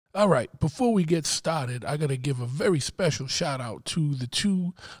All right, before we get started, I got to give a very special shout out to the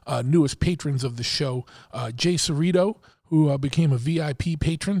two newest patrons of the show, Jay Cerrito, who became a VIP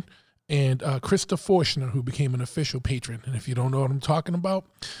patron, and Krista Forshner, who became an official patron. And if you don't know what I'm talking about,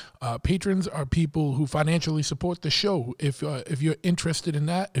 patrons are people who financially support the show. If you're interested in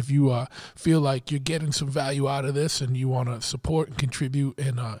that, if you feel like you're getting some value out of this and you want to support and contribute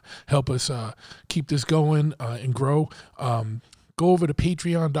and help us keep this going and grow, go over to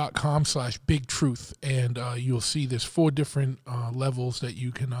patreon.com/bigtruth, and you'll see there's 4 different levels that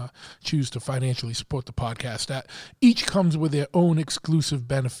you can choose to financially support the podcast at. Each comes with their own exclusive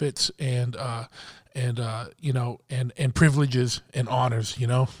benefits and privileges and honors,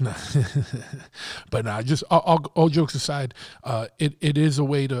 But just all jokes aside, it is a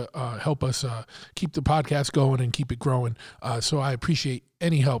way to help us keep the podcast going and keep it growing. So I appreciate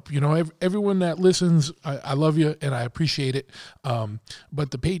any help. Everyone that listens, I love you and I appreciate it.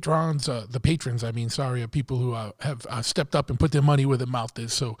 But the patrons, are people who have stepped up and put their money where their mouth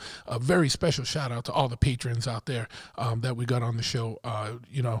is. So a very special shout out to all the patrons out there that we got on the show.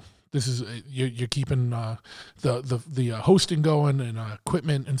 This is you're keeping the hosting going and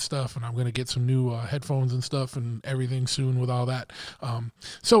equipment and stuff, and I'm going to get some new headphones and stuff and everything soon with all that.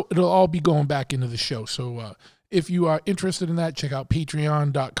 So it'll all be going back into the show. So if you are interested in that, check out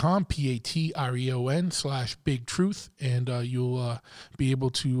patreon.com, patreon/bigtruth, and you'll be able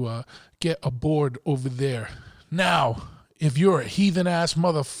to get aboard over there. Now, if you're a heathen-ass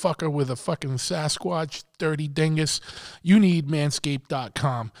motherfucker with a fucking Sasquatch dirty dingus, you need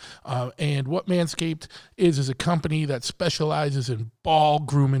manscaped.com. And what Manscaped is a company that specializes in ball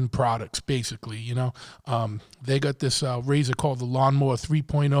grooming products, basically, They got this razor called the Lawnmower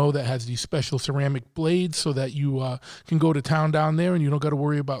 3.0 that has these special ceramic blades so that you can go to town down there and you don't got to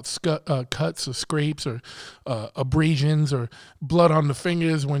worry about cuts or scrapes or abrasions or blood on the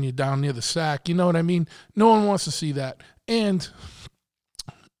fingers when you're down near the sack. You know what I mean? No one wants to see that. And,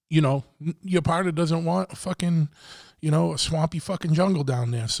 your partner doesn't want a fucking, a swampy fucking jungle down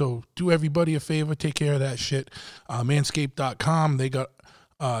there. So do everybody a favor, take care of that shit. Manscaped.com, they got,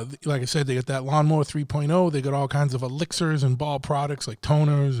 like I said, they got that Lawnmower 3.0. They got all kinds of elixirs and ball products like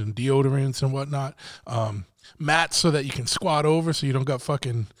toners and deodorants and whatnot. Mats so that you can squat over so you don't got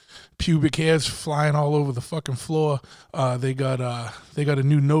fucking pubic hairs flying all over the fucking floor. They got a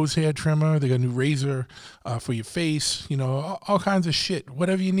new nose hair trimmer. They got a new razor for your face. All kinds of shit.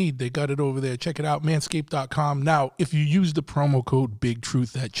 Whatever you need, they got it over there. Check it out, manscaped.com. Now, if you use the promo code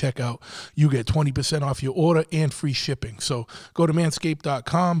BigTruth at checkout, you get 20% off your order and free shipping. So go to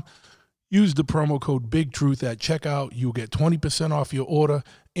manscaped.com. Use the promo code BigTruth at checkout. You'll get 20% off your order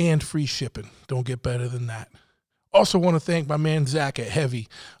and free shipping. Don't get better than that. Also want to thank my man Zach at Heavy.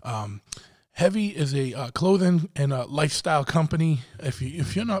 Heavy is a clothing and a lifestyle company.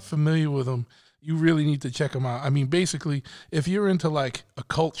 If you're not familiar with them, you really need to check them out. I mean, basically, if you're into like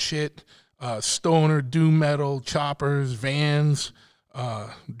occult shit, stoner, doom metal, choppers, vans,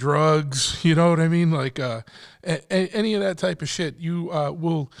 drugs, you know what I mean? Like any of that type of shit, you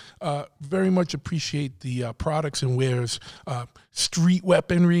will very much appreciate the products and wares, street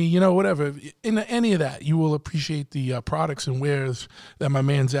weaponry, whatever. In any of that, you will appreciate the products and wares that my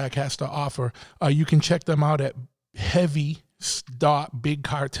man Zach has to offer. You can check them out at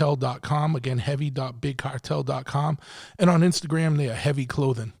heavy.bigcartel.com. Again, heavy.bigcartel.com. And on Instagram, they are Heavy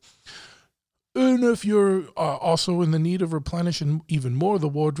Clothing. And if you're also in the need of replenishing even more of the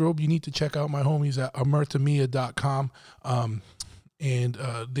wardrobe, you need to check out my homies at amertamia.com. And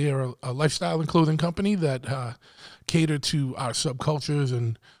they're a lifestyle and clothing company that cater to our subcultures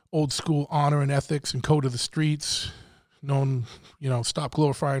and old school honor and ethics and code of the streets. Known, stop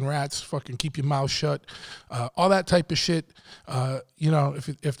glorifying rats, fucking keep your mouth shut, all that type of shit.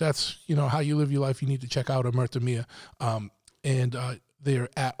 If that's, how you live your life, you need to check out Amertamia. They're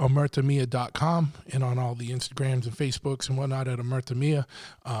at amertamia.com and on all the Instagrams and Facebooks and whatnot at Amertamia.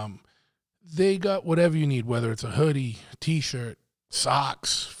 They got whatever you need, whether it's a hoodie, t-shirt,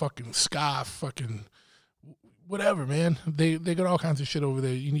 socks, fucking scarf, fucking whatever, man. They got all kinds of shit over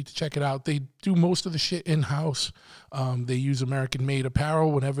there. You need to check it out. They do most of the shit in-house. They use American-made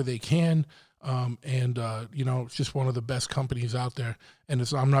apparel whenever they can. It's just one of the best companies out there. And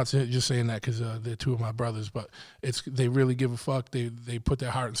I'm not just saying that because they're two of my brothers, but they really give a fuck. They put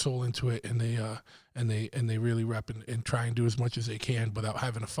their heart and soul into it, and they really rep and try and do as much as they can without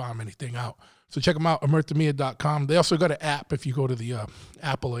having to farm anything out. So check them out, amertamia.com. They also got an app. If you go to the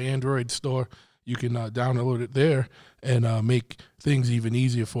Apple or Android store, you can download it there and make things even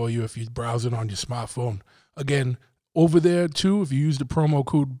easier for you if you're browsing on your smartphone. Again, Over there, too, if you use the promo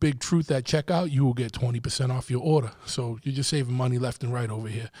code Big Truth at checkout, you will get 20% off your order. So you're just saving money left and right over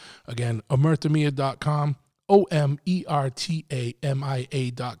here. Again, omertamia.com,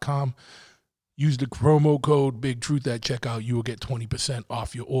 OMERTAMIA.com. Use the promo code Big Truth at checkout. You will get 20%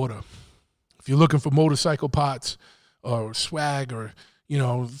 off your order. If you're looking for motorcycle parts or swag or, you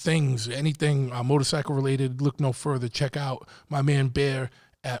know, things, anything motorcycle related, look no further. Check out my man Bear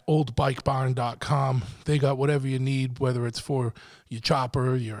at oldbikebarn.com. They got whatever you need, whether it's for your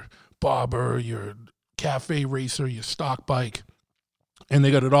chopper, your bobber, your cafe racer, your stock bike. And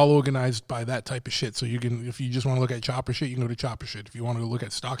they got it all organized by that type of shit. So you can, if you just want to look at chopper shit, you can go to chopper shit. If you want to look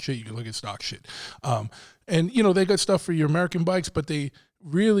at stock shit, you can look at stock shit. And, you know, they got stuff for your American bikes, but they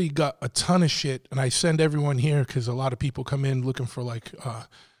really got a ton of shit. And I send everyone here because a lot of people come in looking for, like,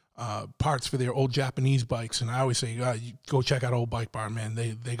 parts for their old Japanese bikes, and I always say, you go check out Old Bike Barn, man.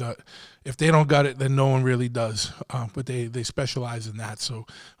 They got, if they don't got it, then no one really does. But they specialize in that. So,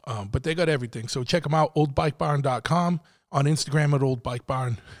 but they got everything. So check them out, oldbikebarn.com, on Instagram at Old Bike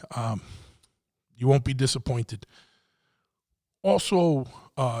Barn. You won't be disappointed. Also,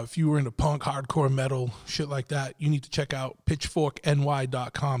 if you were into punk, hardcore metal, shit like that, you need to check out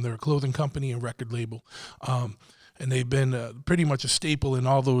pitchforkny.com. They're a clothing company and record label. And they've been pretty much a staple in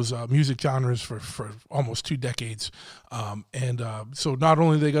all those music genres for almost 2 decades. So not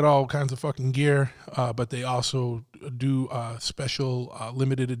only they got all kinds of fucking gear, but they also do a special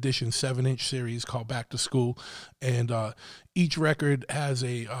limited edition 7-inch series called Back to School. And each record has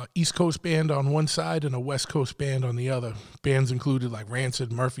a East Coast band on one side and a West Coast band on the other. Bands included like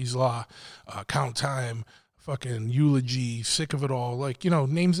Rancid, Murphy's Law, Count Time, fucking Eulogy, Sick of It All, like, you know,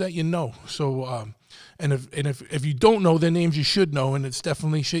 names that you know. So, and if you don't know their names, you should know, and it's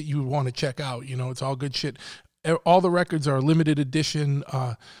definitely shit you would want to check out. You know, it's all good shit. All the records are limited edition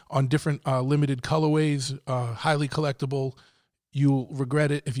on different limited colorways, highly collectible. You'll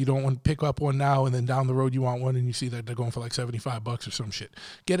regret it if you don't want to pick up one now, and then down the road you want one, and you see that they're going for like $75 or some shit.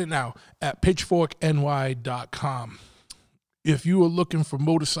 Get it now at pitchforkny.com. If you are looking for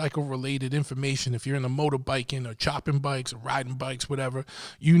motorcycle-related information, if you're into motorbiking or chopping bikes or riding bikes, whatever,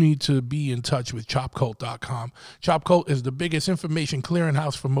 you need to be in touch with chopcult.com. Chopcult is the biggest information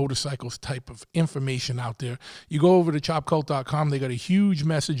clearinghouse for motorcycles type of information out there. You go over to chopcult.com, they got a huge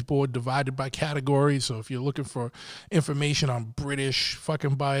message board divided by categories. So if you're looking for information on British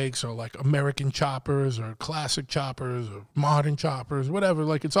fucking bikes or like American choppers or classic choppers or modern choppers, whatever,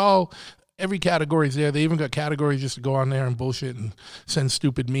 like it's all... Every category's there. They even got categories just to go on there and bullshit and send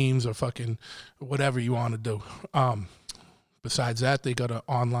stupid memes or fucking whatever you want to do. Besides that, they got an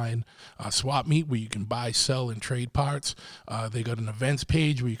online swap meet where you can buy, sell, and trade parts. They got an events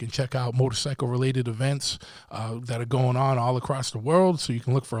page where you can check out motorcycle-related events that are going on all across the world. So you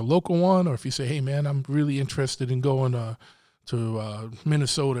can look for a local one, or if you say, hey, man, I'm really interested in going to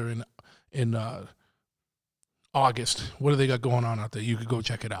Minnesota in August. What do they got going on out there? You could go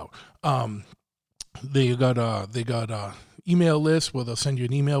check it out. They got email lists where they'll send you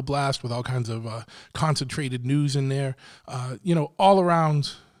an email blast with all kinds of concentrated news in there. You know, all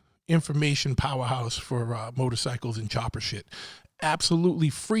around information powerhouse for motorcycles and chopper shit. Absolutely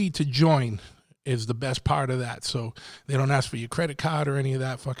free to join is the best part of that. So they don't ask for your credit card or any of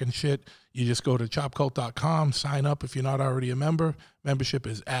that fucking shit. You just go to chopcult.com, sign up if you're not already a member. Membership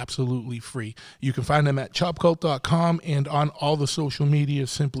is absolutely free. You can find them at chopcult.com and on all the social media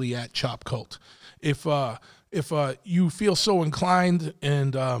simply at chopcult. If you feel so inclined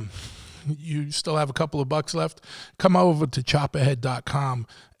and you still have a couple of bucks left, come over to chopperhead.com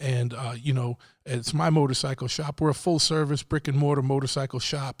and, you know, it's my motorcycle shop. We're a full-service brick-and-mortar motorcycle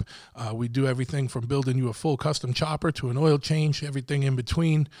shop. We do everything from building you a full custom chopper to an oil change, everything in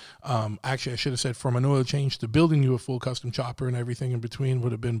between. Actually, I should have said from an oil change to building you a full custom chopper, and everything in between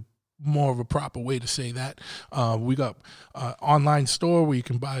would have been more of a proper way to say that. We got an online store where you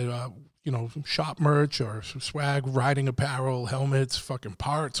can buy you know, shop merch or swag, riding apparel, helmets, fucking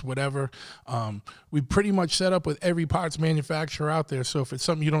parts, whatever. We pretty much set up with every parts manufacturer out there. So if it's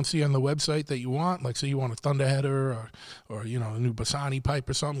something you don't see on the website that you want, like say you want a Thunderheader or you know, a new Bassani pipe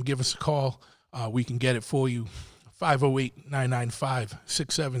or something, give us a call. We can get it for you.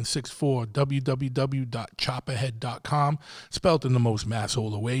 508-995-6764, www.chopperhead.com, spelled in the most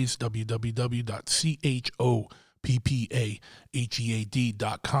masshole of ways,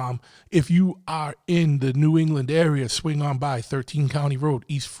 www.chopperhead.com. If you are in the New England area, swing on by 13 County Road,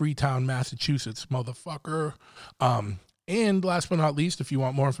 East Freetown, Massachusetts, motherfucker. And last but not least, if you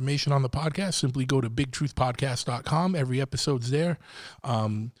want more information on the podcast, simply go to bigtruthpodcast.com. Every episode's there.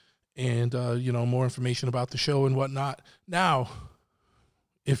 And you know, more information about the show and whatnot. Now,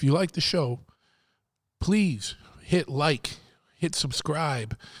 if you like the show, please hit like, hit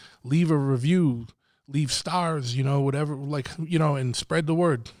subscribe, leave a review, leave stars, you know, whatever, like, you know, and spread the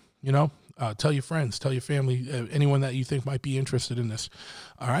word, you know. Tell your friends, tell your family, anyone that you think might be interested in this.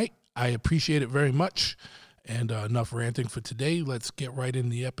 All right. I appreciate it very much. And enough ranting for today. Let's get right in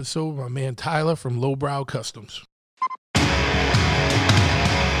the episode. My man Tyler from Lowbrow Customs. The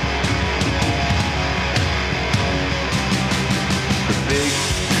Big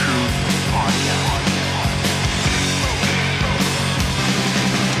Truth Podcast.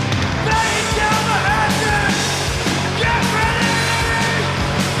 Laying down the hatches! Get ready!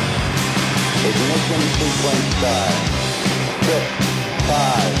 Ignition sequence start. 6,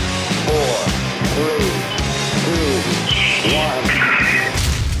 5, 4, 3, 2, 1.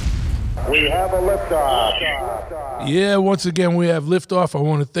 We have a liftoff. Yeah, once again, we have liftoff. I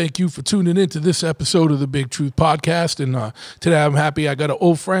want to thank you for tuning in to this episode of the Big Truth Podcast. And today I'm happy I got an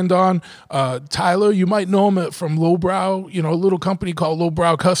old friend on, Tyler. You might know him from Lowbrow, you know, a little company called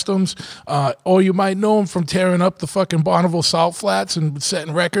Lowbrow Customs. Or you might know him from tearing up the fucking Bonneville salt flats and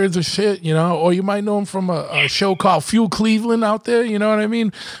setting records and shit, you know. Or you might know him from a show called Fuel Cleveland out there, you know what I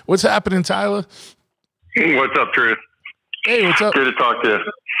mean? What's happening, Tyler? What's up, Truth? Hey, what's up? Good to talk to you.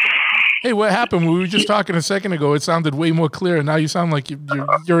 Hey, what happened? We were just talking a second ago. It sounded way more clear. Now you sound like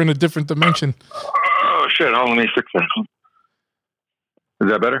you're in a different dimension. Oh, shit. Hold on, let me fix that. Is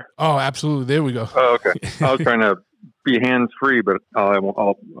that better? Oh, absolutely. There we go. Oh, okay. I was trying to be hands-free, but I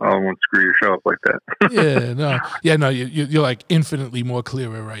won't screw your show up like that. No. You're like infinitely more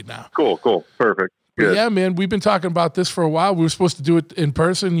clearer right now. Cool. Perfect. But yeah, man, we've been talking about this for a while. We were supposed to do it in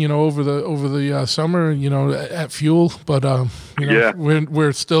person, you know, over the summer, you know, at Fuel. But you know, yeah,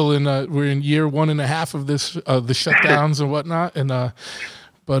 we're still in we're in year 1.5 of this the shutdowns and whatnot. And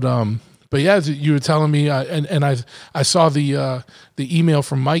but yeah, you were telling me, and I saw the email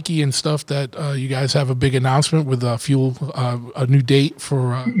from Mikey and stuff that you guys have a big announcement with Fuel, a new date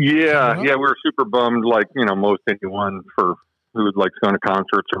for. Yeah, we were super bummed, like, you know, most anyone who likes going to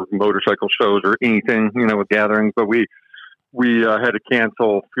concerts or motorcycle shows or anything, you know, with gatherings. But we had to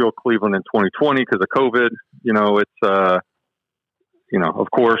cancel Fuel Cleveland in 2020 because of COVID. You know, it's you know, of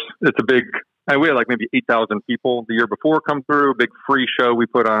course, it's a big. We had like maybe 8,000 people the year before come through. Big free show we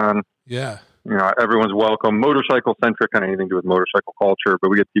put on. Yeah. You know, everyone's welcome. Motorcycle centric, kind of anything to do with motorcycle culture. But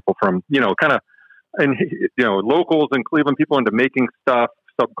we get people from, you know, kind of, and, you know, locals in Cleveland, people into making stuff,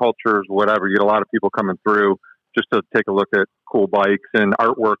 subcultures, whatever. You get a lot of people coming through just to take a look at cool bikes and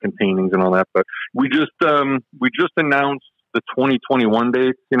artwork and paintings and all that. But we just announced the 2021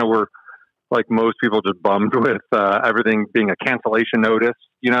 dates. You know, we're like most people just bummed with everything being a cancellation notice,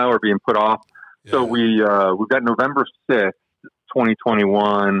 you know, or being put off. Yeah. So we've got November 6th,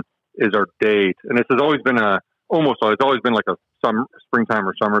 2021 is our date. And this has always been it's always been like a springtime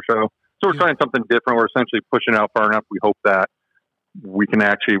or summer show. So we're trying something different. We're essentially pushing out far enough. We hope that we can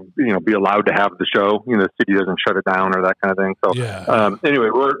actually, you know, be allowed to have the show. You know, the city doesn't shut it down or that kind of thing. So anyway,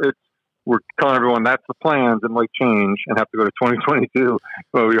 we're telling everyone that's the plans. It might change and have to go to 2022,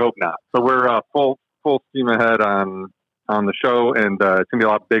 but we hope not. So we're full steam ahead on the show, and it's gonna be a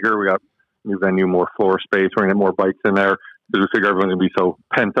lot bigger. We got new venue, more floor space. We're gonna get more bikes in there because we figure everyone's gonna be so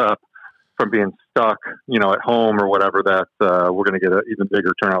pent up from being stuck, you know, at home or whatever, that we're gonna get an even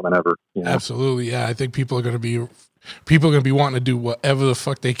bigger turnout than ever. You know? Absolutely, yeah. I think people are gonna be wanting to do whatever the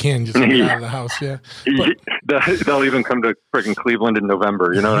fuck they can just to get out of the house. Yeah, but they'll even come to freaking Cleveland in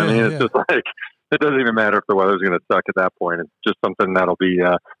November. You know what I mean? It's just like, it doesn't even matter if the weather's going to suck at that point. It's just something that'll be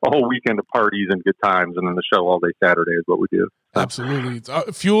a whole weekend of parties and good times, and then the show all day Saturday is what we do. Absolutely.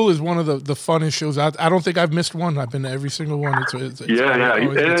 Fuel is one of the funnest shows. I don't think I've missed one. I've been to every single one. It's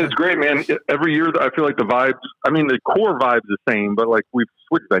great, man. Every year I feel like the vibes, I mean, the core vibe's the same, but like we've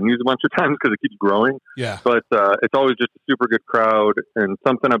switched venues a bunch of times because it keeps growing. Yeah. But it's always just a super good crowd, and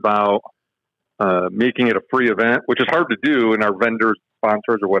something about making it a free event, which is hard to do, and our vendors,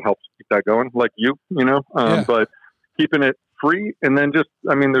 sponsors are what helps keep that going, like you know, but keeping it free. And then just,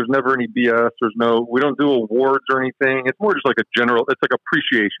 I mean, there's never any BS. We don't do awards or anything. It's more just like it's like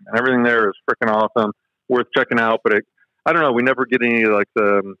appreciation, and everything there is freaking awesome, worth checking out. But I don't know, we never get any like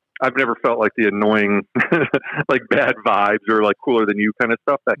I've never felt like the annoying, like bad vibes or like cooler than you kind of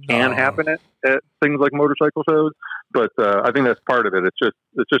stuff that can happen at things like motorcycle shows. But I think that's part of it. It's just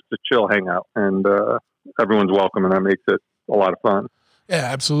a chill hangout, and everyone's welcome, and that makes it a lot of fun. Yeah,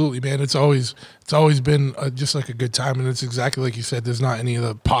 absolutely, man. It's always been just like a good time, and it's exactly like you said. There's not any of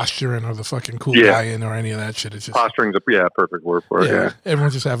the posturing or the fucking cool guy in or any of that shit. It's just posturing's a perfect word for it. Yeah,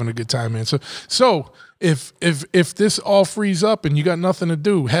 everyone's just having a good time, man. So if this all frees up and you got nothing to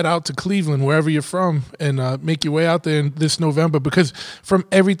do, head out to Cleveland, wherever you're from, and make your way out there in this November. Because from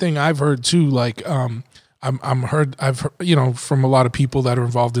everything I've heard too, like I've heard, you know, from a lot of people that are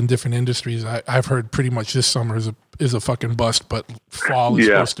involved in different industries. I've heard pretty much this summer is a fucking bust, but fall is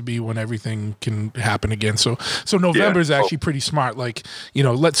supposed to be when everything can happen again. So November is actually pretty smart. Like, you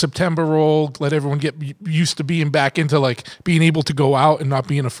know, let September roll, let everyone get used to being back into like being able to go out and not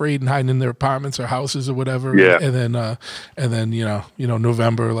being afraid and hiding in their apartments or houses or whatever. Yeah. And then you know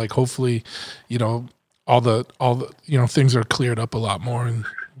November, like hopefully, you know, all the you know, things are cleared up a lot more. And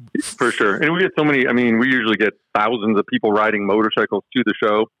for sure. And we get so many, I mean, we usually get thousands of people riding motorcycles to the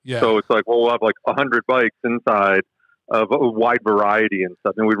show. Yeah. So it's like, well, we'll have like 100 bikes inside of a wide variety and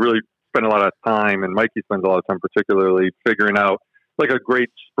stuff. And we really spend a lot of time, and Mikey spends a lot of time particularly figuring out like a great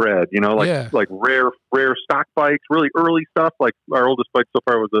spread, you know, like rare stock bikes, really early stuff. Like our oldest bike so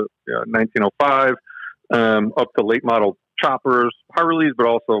far was a 1905, up to late model choppers, Harleys, but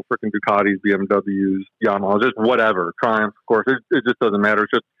also freaking Ducatis, BMWs, Yamahas, just whatever. Triumphs, of course. It just doesn't matter.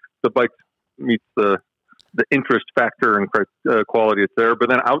 It's just the bike meets the interest factor and quality. It's there. But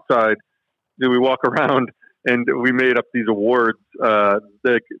then outside, we walk around and we made up these awards.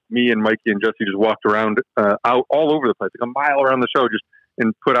 That me and Mikey and Jesse just walked around out all over the place, like a mile around the show, just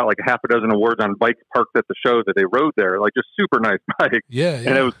and put out like a half a dozen awards on bikes parked at the show that they rode there. Like just super nice bikes. Yeah.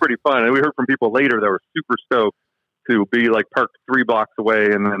 And it was pretty fun. And we heard from people later that were super stoked to be like parked 3 blocks away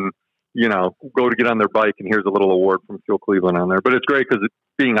and then, you know, go to get on their bike and here's a little award from Fuel Cleveland on there. But it's great because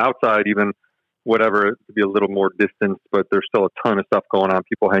being outside, even whatever, it could be a little more distance, but there's still a ton of stuff going on.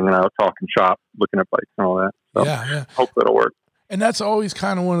 People hanging out, talking shop, looking at bikes and all that. So yeah. Hope that'll work. And that's always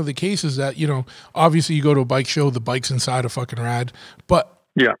kind of one of the cases that, you know, obviously you go to a bike show, the bike's inside a fucking rad, but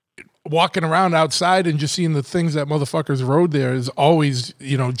yeah, walking around outside and just seeing the things that motherfuckers rode there is always,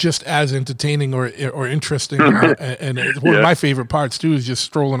 you know, just as entertaining or interesting. And one of my favorite parts too is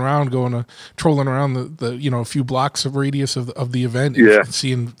just trolling around the you know, a few blocks of radius of the event, and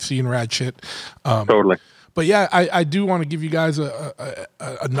seeing rad shit. Totally. But yeah, I do want to give you guys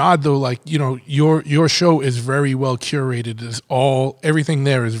a nod though. Like, you know, your show is very well curated. Everything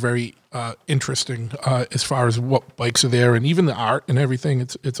there is very interesting as far as what bikes are there, and even the art and everything.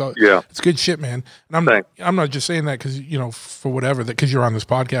 It's good shit, man. And I'm not just saying that because, you know, for whatever, that because you're on this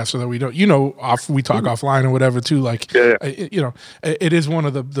podcast, so that we don't, you know, we talk offline or whatever too. Like, you know, it is one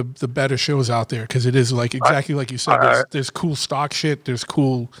of the better shows out there because it is like exactly like you said. There's cool stock shit. There's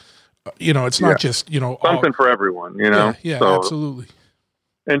cool. You know, it's not just, you know, something for everyone, you know? Yeah, so, absolutely.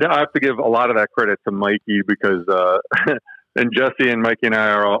 And I have to give a lot of that credit to Mikey because, and Jesse and Mikey and I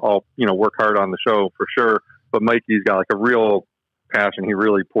are all, you know, work hard on the show for sure. But Mikey's got like a real passion. He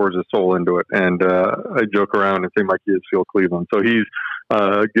really pours his soul into it. And I joke around and say Mikey is Fuel Cleveland. So he's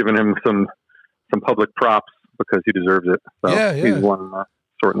giving him some public props because he deserves it. So he's one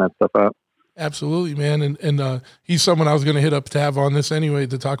sorting that stuff out. Absolutely, man, and he's someone I was going to hit up to have on this anyway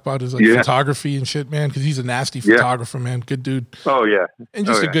to talk about his photography and shit, man, because he's a nasty photographer, man. Good dude. Oh yeah, and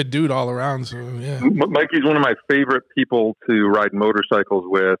just a good dude all around. So yeah, Mikey's one of my favorite people to ride motorcycles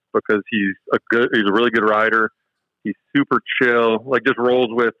with because he's a really good rider. He's super chill, like just rolls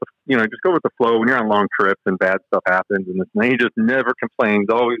with, you know, just go with the flow when you're on long trips and bad stuff happens, and he just never complains.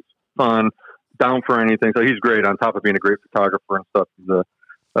 Always fun, down for anything. So he's great. On top of being a great photographer and stuff, he's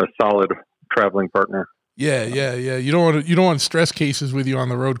a solid traveling partner. Yeah. You don't want stress cases with you on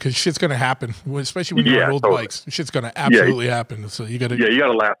the road because shit's gonna happen, especially when you're on old bikes. Shit's gonna absolutely happen. So you gotta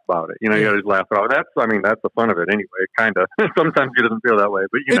laugh about it. You know, you gotta just laugh about it. That's the fun of it anyway. Kind of. Sometimes it doesn't feel that way,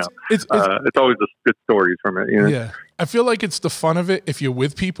 but you know, it's always the good stories from it. You know? Yeah, I feel like it's the fun of it if you're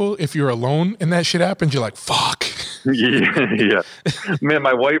with people. If you're alone and that shit happens, you're like, fuck. Yeah. Man,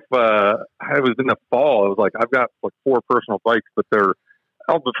 my wife. I was in the fall. I was like, I've got like 4 personal bikes, but they're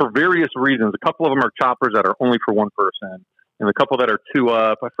for various reasons. A couple of them are choppers that are only for one person, and a couple that are 2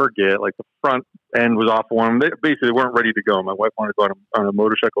 up. I forget, like the front end was off one. They basically weren't ready to go. My wife wanted to go on a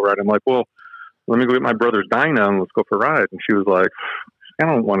motorcycle ride. I'm like, well, let me go get my brother's Dyna and let's go for a ride. And she was like, I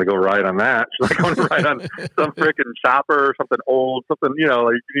don't want to go ride on that. She's like, I want to ride on some freaking chopper or something old, something, you know,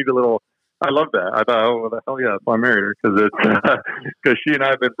 like you need a little. I love that. I thought, oh, well, the hell yeah, that's why I married her, because she and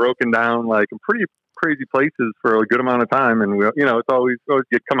I have been broken down like in pretty crazy places for a good amount of time, and we, you know, it's always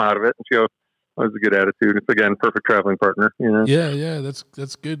get come out of it, and she always a good attitude. It's again perfect traveling partner. You know? Yeah, that's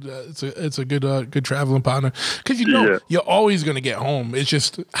good. It's a good traveling partner because you know you're always gonna get home. It's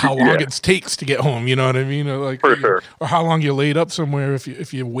just how long it takes to get home. You know what I mean? Or like for sure. Or how long you're laid up somewhere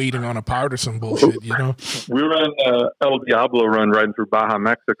if you're waiting on a part or some bullshit. You know. We were on El Diablo run riding through Baja,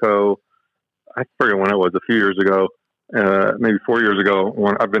 Mexico. I forget when it was, a few years ago, maybe 4 years ago.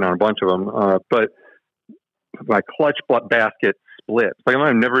 I've been on a bunch of them, but my clutch basket blips, like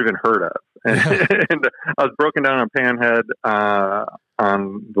I've never even heard of. And I was broken down on Panhead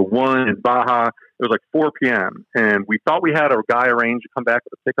on the one in Baja. It was like 4 p.m. and we thought we had a guy arranged to come back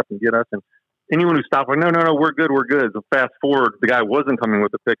with a pickup and get us. And anyone who stopped, like, no, we're good. So fast forward, the guy wasn't coming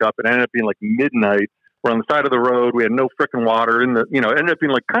with the pickup. It ended up being like midnight. We're on the side of the road. We had no freaking water in the, it ended up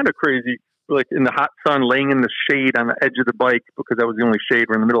being like kind of crazy. We're like in the hot sun, laying in the shade on the edge of the bike because that was the only shade.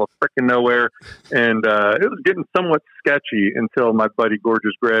 We're in the middle of freaking nowhere. And it was getting somewhat sketchy until my buddy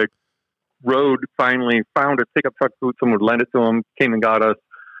Gorgeous Greg finally found a pickup truck. Someone would lend it to him, came and got us.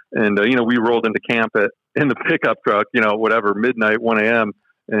 And, we rolled into camp in the pickup truck, midnight, 1 a.m.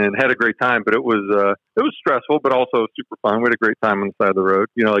 and had a great time. But it was stressful, but also super fun. We had a great time on the side of the road,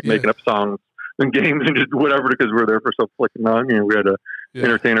 making up songs and games and just whatever, because we were there for so flicking long. We had to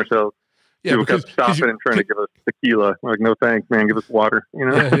entertain ourselves. Yeah, people kept stopping and trying to give us tequila. We're like, no thanks, man, give us water.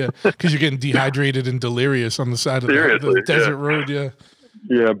 Yeah, because you're getting dehydrated and delirious on the side of the desert road.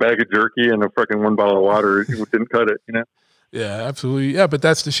 Yeah, a bag of jerky and a freaking 1 bottle of water didn't cut it. Yeah, absolutely. Yeah, but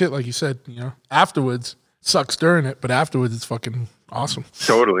that's the shit, like you said. Afterwards sucks during it, but afterwards it's fucking awesome.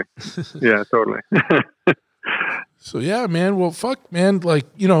 Totally. Yeah, totally. So yeah, man. Well, fuck, man. Like,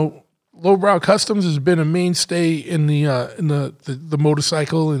 Lowbrow Customs has been a mainstay in the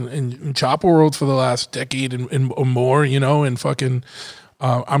motorcycle and chopper world for the last decade and or more, and fucking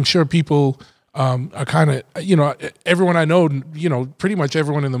I'm sure people are kind of, everyone I know, pretty much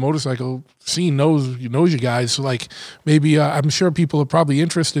everyone in the motorcycle scene knows you guys. So like maybe I'm sure people are probably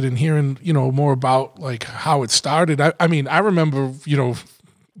interested in hearing, more about like how it started. I mean, I remember,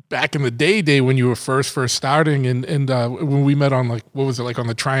 back in the day when you were first starting and when we met on like, what was it, like on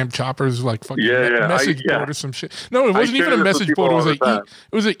the Triumph Choppers, like fucking message board or some shit. No, it wasn't even a message board. It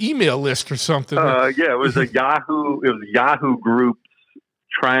was an email list or something. It was a Yahoo group,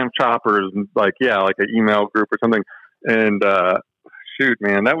 Triumph Choppers, like an email group or something. And shoot,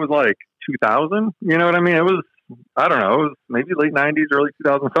 man, that was like 2000. You know what I mean? It was, I don't know, it was maybe late 90s, early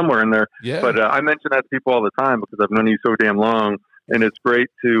 2000s, somewhere in there. Yeah. But I mention that to people all the time because I've known you so damn long. And it's great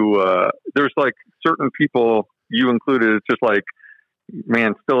to, there's like certain people, you included, it's just like,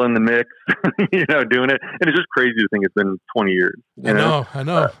 man, still in the mix, doing it. And it's just crazy to think it's been 20 years. I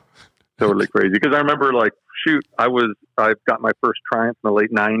know. Totally crazy. Because I remember like, shoot, I got my first Triumph in the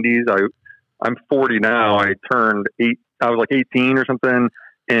late 90s. I'm 40 now. I turned 8, I was like 18 or something.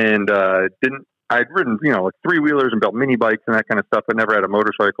 And I'd ridden, like 3-wheelers and built mini bikes and that kind of stuff, but never had a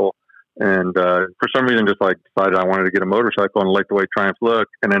motorcycle. And for some reason, just like decided I wanted to get a motorcycle and liked the way Triumphs look,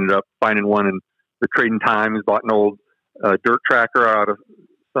 and ended up finding one in the Trading Times. Bought an old dirt tracker out of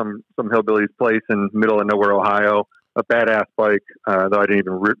some hillbilly's place in middle of nowhere, Ohio. A badass bike, though I didn't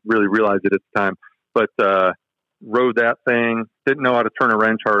even really realize it at the time. But rode that thing. Didn't know how to turn a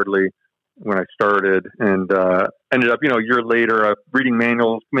wrench hardly when I started, and ended up, a year later, reading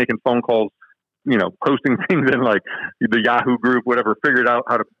manuals, making phone calls, posting things in like the Yahoo group, whatever, figured out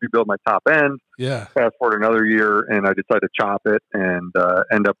how to rebuild my top end. Yeah. Fast forward another year and I decided to chop it and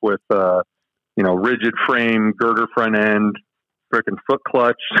end up with, rigid frame, girder front end, freaking foot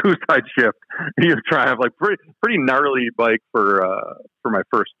clutch, suicide shift. Triumph, like pretty gnarly bike for my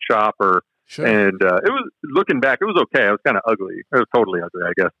first chopper. Sure. And it was, looking back, it was okay. It was kind of ugly. It was totally ugly,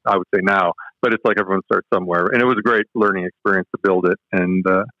 I guess I would say now, but it's like everyone starts somewhere. And it was a great learning experience to build it. And,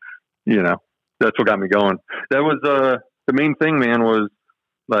 that's what got me going. That was the main thing, man, was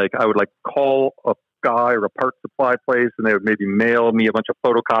like I would like call a guy or a parts supply place and they would maybe mail me a bunch of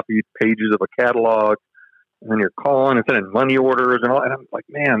photocopied pages of a catalog, and then you're calling and sending money orders and all. And I'm like,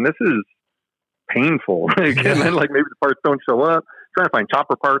 man, this is painful. And then like maybe the parts don't show up. Trying to find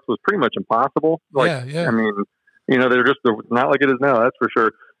chopper parts was pretty much impossible. Like, I mean, they're just not like it is now. That's for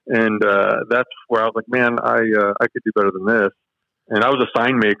sure. And that's where I was like, man, I could do better than this. And I was a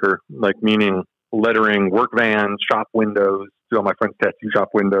sign maker, like meaning lettering, work vans, shop windows, do all my friends' tattoo shop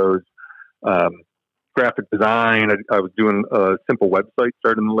windows, graphic design. I was doing a simple website,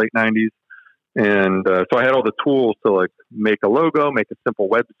 started in the late 90s. And so I had all the tools to like make a logo, make a simple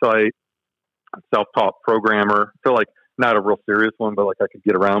website, self-taught programmer. So like not a real serious one, but like I could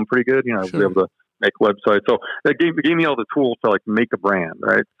get around pretty good. I was able to make websites. So that gave me all the tools to like make a brand,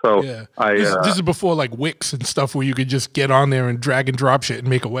 right? So this is before like Wix and stuff where you could just get on there and drag and drop shit and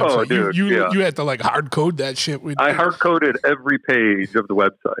make a website. Oh, dude, you had to like hard code that shit. I hard coded every page of the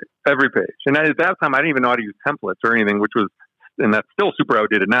website, every page. And at that time, I didn't even know how to use templates or anything, and that's still super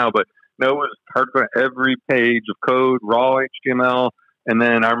outdated now, but no, it was hard coding every page of code, raw HTML. And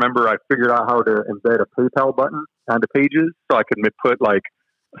then I remember I figured out how to embed a PayPal button onto pages so I could put like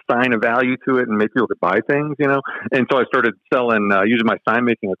assign a value to it and make people could buy things, And so I started selling, using my sign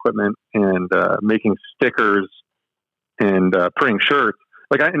making equipment and making stickers and printing shirts.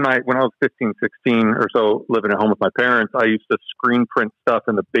 Like when I was 15, 16 or so, living at home with my parents, I used to screen print stuff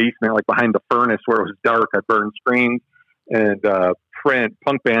in the basement, like behind the furnace where it was dark. I'd burn screens and print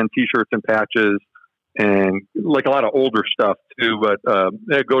punk band T-shirts and patches, and like a lot of older stuff too. But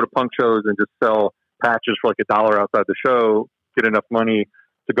I'd go to punk shows and just sell patches for like $1 outside the show, get enough money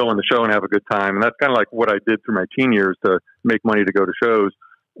to go on the show and have a good time. And that's kind of like what I did through my teen years to make money to go to shows.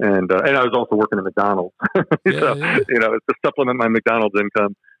 And I was also working at McDonald's, so to supplement my McDonald's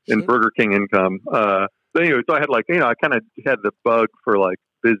income and Burger King income. But anyway, so I had I kind of had the bug for like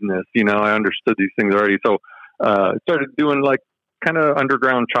business. I understood these things already. So started doing like kind of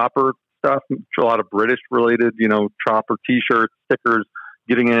underground chopper stuff, a lot of British related, chopper T-shirts, stickers.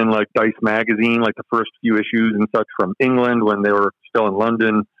 Getting in like Dice magazine, like the first few issues and such from England when they were still in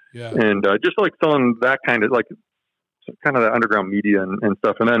London, and just like selling that kind of the underground media and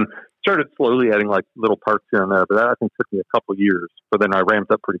stuff, and then started slowly adding like little parts here and there. But that I think took me a couple years. But then I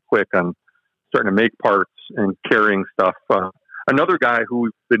ramped up pretty quick on starting to make parts and carrying stuff. Another guy who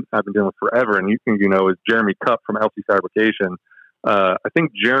I've been dealing with forever, and is Jeremy Cupp from LC Fabrication. I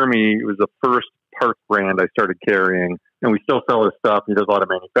think Jeremy was the first parts brand I started carrying, and we still sell his stuff. He does a lot of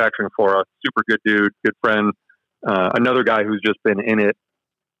manufacturing for us. Super good dude, good friend. Another guy who's just been in it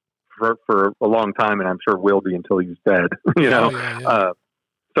for a long time, and I'm sure will be until he's dead.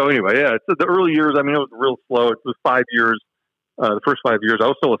 So anyway, it's the early years. I mean, it was real slow. It was 5 years. The first 5 years, I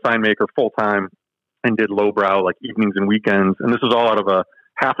was still a sign maker full time and did Lowbrow like evenings and weekends. And this was all out of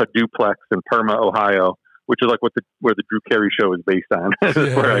half a duplex in Parma, Ohio, which is like where the Drew Carey show is based on.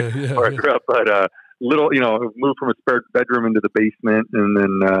 where I grew up. But moved from a spare bedroom into the basement, and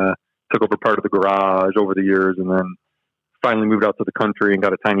then took over part of the garage over the years, and then finally moved out to the country and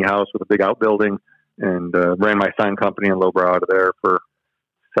got a tiny house with a big outbuilding, and ran my sign company in Lowbrow out of there for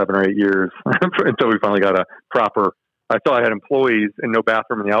 7 or 8 years until we finally got a proper. I thought I had employees and no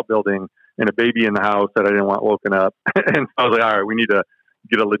bathroom in the outbuilding and a baby in the house that I didn't want woken up, and so I was like, all right, we need to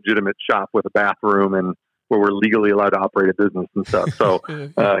get a legitimate shop with a bathroom and where we're legally allowed to operate a business and stuff. So,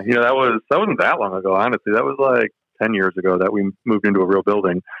 that wasn't that long ago, honestly. That was like 10 years ago that we moved into a real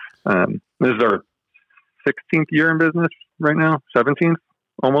building. This is our 16th year in business right now, 17th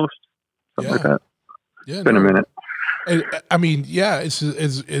almost, something like that. Yeah, it's been a minute. I mean,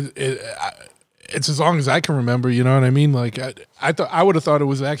 it's as long as I can remember, you know what I mean? Like I would have thought it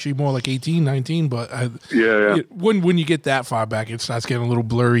was actually more like 18, 19, but when you get that far back, it starts getting a little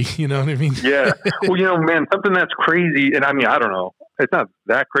blurry, you know what I mean? Yeah. Well, man, something that's crazy, and I mean, I don't know, it's not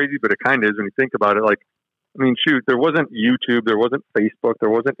that crazy, but it kind of is when you think about it. Like, I mean, shoot, there wasn't YouTube, there wasn't Facebook, there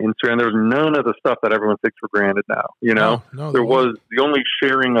wasn't Instagram, there was none of the stuff that everyone takes for granted now, No, there was the only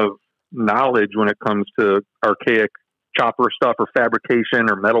sharing of knowledge when it comes to archaic chopper stuff or fabrication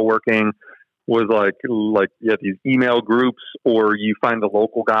or metalworking was like you have these email groups, or you find the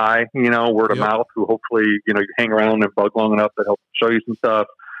local guy, word of mouth, who hopefully, you hang around and bug long enough to help show you some stuff.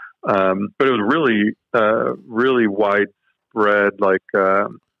 But it was really, really widespread, like,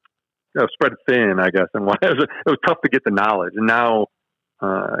 spread thin, I guess. And it was tough to get the knowledge. And now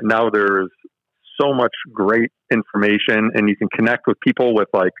there's so much great information, and you can connect with people with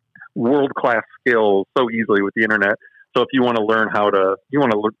like world-class skills so easily with the internet. So if you want to learn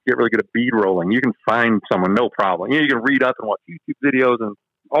get really good at bead rolling, you can find someone, no problem. You can read up and watch YouTube videos and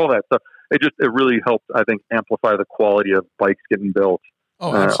all that stuff. It really helped, I think, amplify the quality of bikes getting built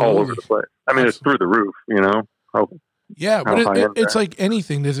all over the place. I mean, it's through the roof, Yeah, but it's like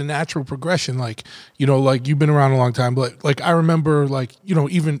anything. There's a natural progression. Like, like you've been around a long time, but like I remember, like,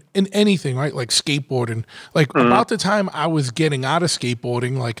 even in anything, right? Like skateboarding. Like about the time I was getting out of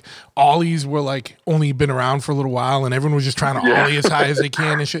skateboarding, like ollies were like only been around for a little while, and everyone was just trying to ollie as high as they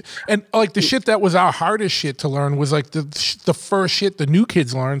can and shit. And like the shit that was our hardest shit to learn was like the first shit the new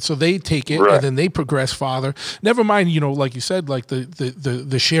kids learn, so they take it and then they progress farther. Never mind, like you said, like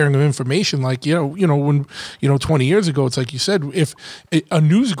the sharing of information. Like when 20 years ago. It's like you said, if a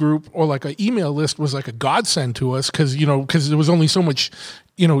news group or like an email list was like a godsend to us, because there was only so much,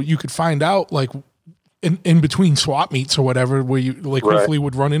 you could find out like in between swap meets or whatever, where you like hopefully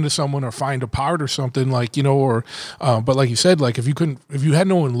would run into someone or find a part or something, like, but like you said, like if you had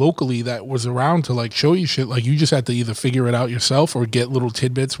no one locally that was around to like show you shit, like you just had to either figure it out yourself or get little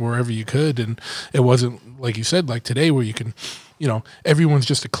tidbits wherever you could. And it wasn't like you said, like today where you can, everyone's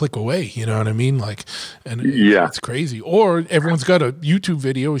just a click away, you know what I mean? Like, and it's crazy. Or everyone's got a YouTube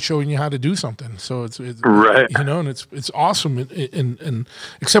video showing you how to do something. So it's right. And it's awesome. And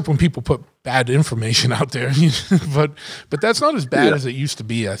except when people put bad information out there, but that's not as bad as it used to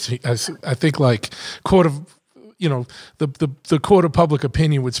be. I think like you know, the court of public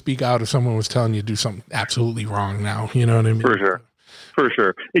opinion would speak out if someone was telling you to do something absolutely wrong now. You know what I mean? For sure. For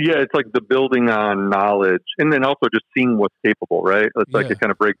sure. Yeah, it's like the building on knowledge and then also just seeing what's capable, right? It's like it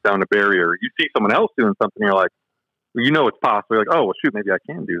kind of breaks down the barrier. You see someone else doing something, you're like, you know it's possible. You're like, oh, well, shoot, maybe I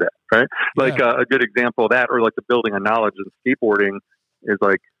can do that, right? Like a good example of that, or like the building on knowledge of skateboarding is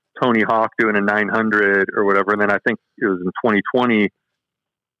like Tony Hawk doing a 900 or whatever. And then I think it was in 2020,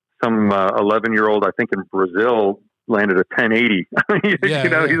 some 11-year-old, I think in Brazil, landed a 1080.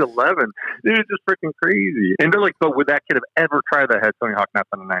 He's 11. It's just freaking crazy. And they're like, but would that kid have ever tried that had Tony Hawk not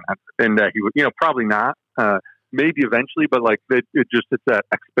done a 900? And he would, probably not. Maybe eventually, but like it's that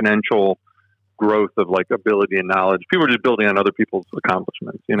exponential growth of like ability and knowledge. People are just building on other people's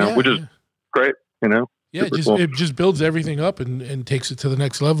accomplishments, which is great, Yeah, it just builds everything up and takes it to the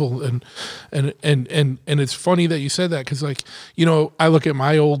next level. And it's funny that you said that because, like, I look at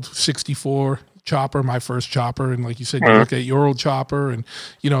my old 64 chopper, my first chopper, and like you said, you look at your old chopper, and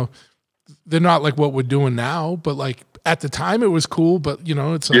they're not like what we're doing now, but like at the time it was cool. But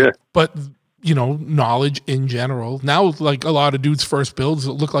it's like, but knowledge in general now, like a lot of dudes' first builds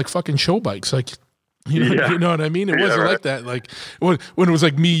that look like fucking show bikes, like. You know what I mean? It wasn't like that. Like when it was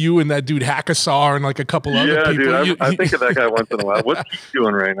like me, you, and that dude Hackasaw and like a couple other people. Dude, I think of that guy once in a while. What's he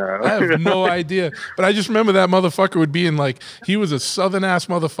doing right now? I have no idea. But I just remember that motherfucker would be in like, he was a southern ass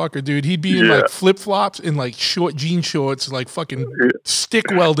motherfucker, dude. He'd be in like flip flops and like short jean shorts, like fucking stick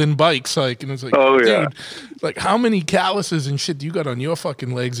welding bikes, like, and it's like, dude, like how many calluses and shit do you got on your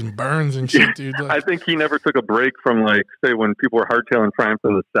fucking legs and burns and shit, dude? Like, I think he never took a break from like, say, when people were hardtailing Triumph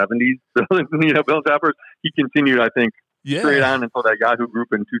in the 70s, built choppers. He continued, I think, straight on until that Yahoo group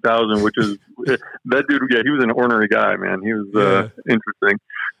in 2000, which is that dude. Yeah, he was an ornery guy, man. He was interesting.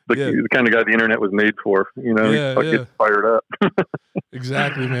 The kind of guy the internet was made for. He gets fired up.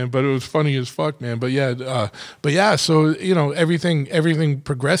 Exactly, man. But it was funny as fuck, man. But yeah. So everything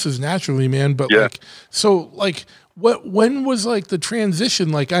progresses naturally, man. But when was like the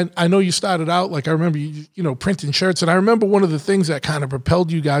transition? Like I know you started out, like I remember you printing shirts, and I remember one of the things that kind of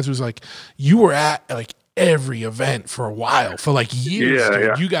propelled you guys was like you were at like every event for a while, for like years.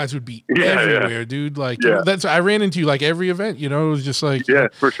 Dude. You guys would be everywhere, dude. Like that's I ran into you like every event. It was just like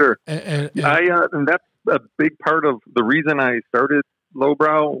for sure. And that's a big part of the reason I started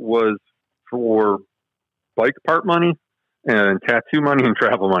Lowbrow was for bike part money and tattoo money and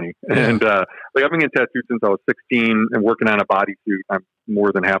travel money. And like I've been getting tattooed since I was 16 and working on a bodysuit. I'm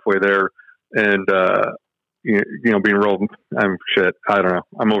more than halfway there. And being rolled, I don't know.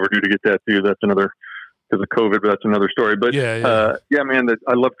 I'm overdue to get tattooed. That's another, because of COVID, but that's another story. But man,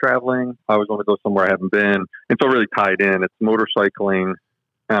 I love traveling. I always want to go somewhere I haven't been. And so really tied in. It's motorcycling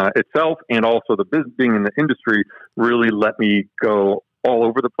itself, and also the business, being in the industry really let me go all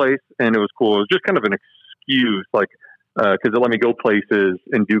over the place. And it was cool. It was just kind of an excuse, like, because it let me go places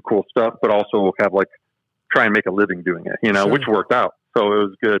and do cool stuff, but also have like try and make a living doing it, which worked out. So it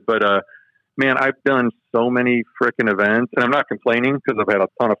was good. But man, I've done so many freaking events, and I'm not complaining because I've had a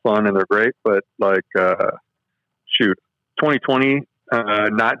ton of fun and they're great. But like, 2020,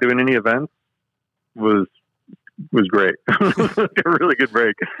 not doing any events was great. A really good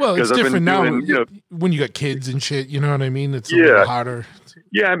break. Well, it's different now. When you got kids and shit, you know what I mean? It's a little harder.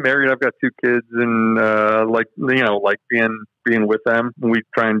 Yeah, I'm married. I've got 2 kids, and like being with them. We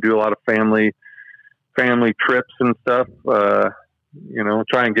try and do a lot of family trips and stuff.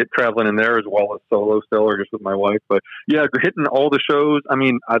 Try and get traveling in there as well as solo still, or just with my wife. But yeah, hitting all the shows. I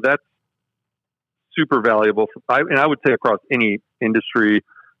mean, that's super valuable. And I would say across any industry,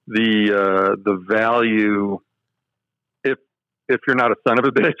 the value. If you're not a son of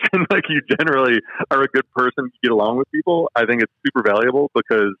a bitch and like you generally are a good person to get along with people, I think it's super valuable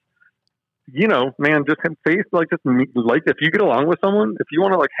because, man, just have faith. Like, if you get along with someone, if you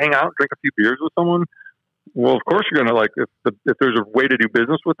want to like hang out, drink a few beers with someone, well, of course you're going to like, if there's a way to do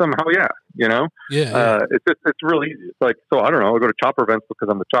business with them, hell yeah. It's really easy. It's like, so I don't know, I go to chopper events because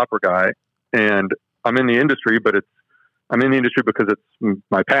I'm the chopper guy and I'm in the industry, but I'm in the industry because it's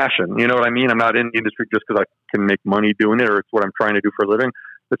my passion. You know what I mean? I'm not in the industry just because I can make money doing it or it's what I'm trying to do for a living.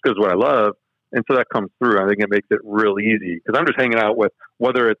 It's because what I love. And so that comes through. I think it makes it real easy because I'm just hanging out with,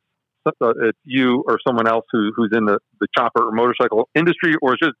 whether it's you or someone else who's in the chopper or motorcycle industry,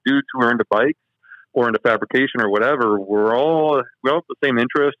 or it's just dudes who are into bikes or into fabrication or whatever. We all have the same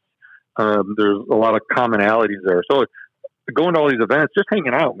interests. There's a lot of commonalities there. So going to all these events, just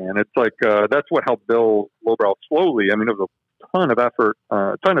hanging out, man. It's like, that's what helped build Lowbrow slowly. I mean, it was a ton of effort,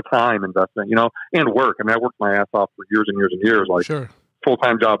 a ton of time investment, and work. I mean, I worked my ass off for years and years and years, like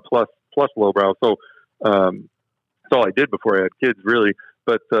full-time job plus Lowbrow. So, that's all I did before I had kids, really.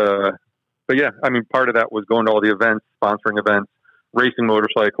 But but yeah, I mean, part of that was going to all the events, sponsoring events, racing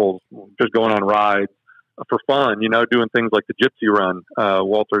motorcycles, just going on rides for fun, you know, doing things like the Gypsy Run,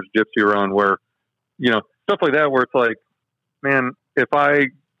 Walter's Gypsy Run, where, you know, stuff like that, where it's like, man, if I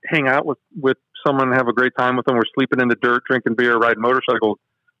hang out with someone, have a great time with them, we're sleeping in the dirt, drinking beer, riding motorcycles,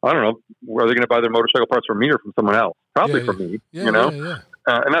 I don't know, are they going to buy their motorcycle parts from me or from someone else? Probably from me, you know?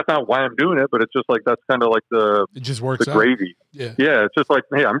 And that's not why I'm doing it, but it's just like, that's kind of like it just works the gravy. Yeah. Yeah. It's just like,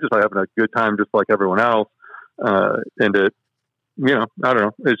 hey, I'm just having a good time just like everyone else. And it, you know, I don't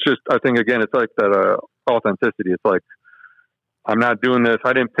know. It's just, I think, again, it's like that authenticity. It's like, I'm not doing this.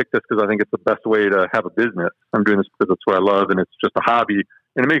 I didn't pick this because I think it's the best way to have a business. I'm doing this because it's what I love, and it's just a hobby.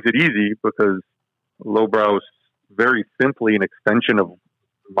 And it makes it easy because Lowbrow is very simply an extension of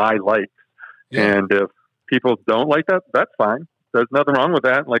my likes. Yeah. And if people don't like that, that's fine. There's nothing wrong with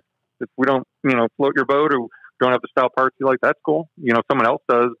that. Like, if we don't, you know, float your boat or don't have the style parts you like, that's cool. You know, someone else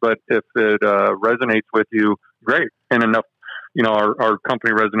does. But if it resonates with you, great. And enough, you know, our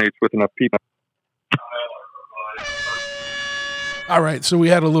company resonates with enough people. All right, so we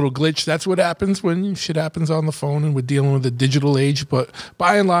had a little glitch. That's what happens when shit happens on the phone, and we're dealing with the digital age. But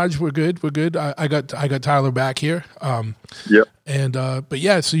by and large, we're good. We're good. I got Tyler back here. Yep. And but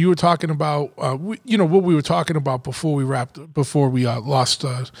yeah, so you were talking about you know, what we were talking about before we lost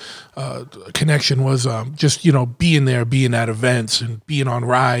connection was just, you know, being there, being at events and being on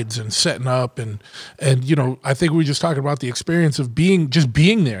rides and setting up and you know, I think we were just talking about the experience of being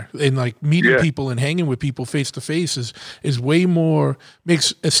there and like meeting people and hanging with people face to face is way more,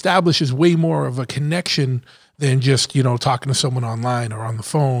 establishes way more of a connection than just, you know, talking to someone online or on the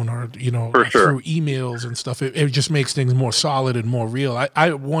phone or, you know, through emails and stuff. It just makes things more solid and more real. I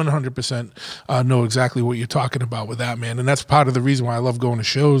 100% know exactly what you're talking about with that, man. And that's part of the reason why I love going to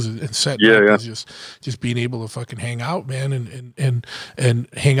shows and setting up is just being able to fucking hang out, man, and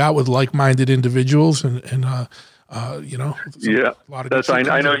hang out with like-minded individuals and you know, a lot of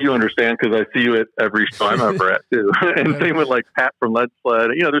I know you understand because I see you at every show I'm ever at too. And same with like Pat from Lead Sled.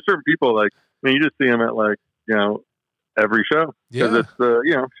 You know, there's certain people like, I mean, you just see them at like, you know, every show because it's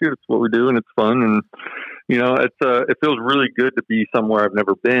you know, shoot, it's what we do and it's fun, and you know, it's it feels really good to be somewhere I've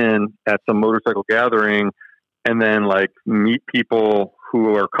never been at some motorcycle gathering, and then like meet people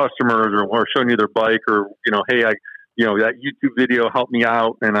who are customers or showing you their bike, or you know, hey, you know, that YouTube video helped me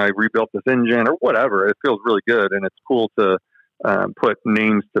out and I rebuilt this engine or whatever. It feels really good, and it's cool to put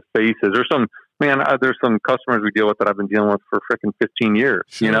names to faces. There's some customers we deal with that I've been dealing with for freaking 15 years,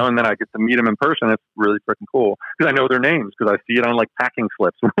 you know, and then I get to meet them in person. It's really freaking cool because I know their names because I see it on like packing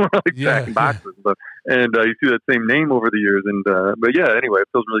slips, like packing boxes, and you see that same name over the years. And but yeah, anyway, it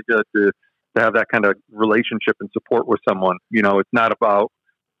feels really good to have that kind of relationship and support with someone. You know, it's not about,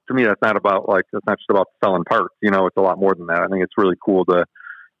 to me, that's not about like, it's not just about selling parts. You know, it's a lot more than that. I think it's really cool to,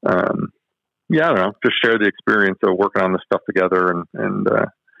 I don't know, just share the experience of working on this stuff together and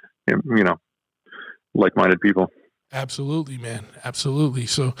you know, like-minded people. Absolutely, man. Absolutely.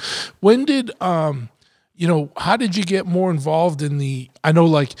 So when did, you know, how did you get more involved in I know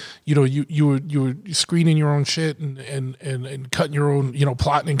like, you know, you were screening your own shit and cutting your own, you know,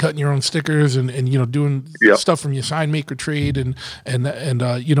 plotting and cutting your own stickers and you know, doing stuff from your sign maker trade and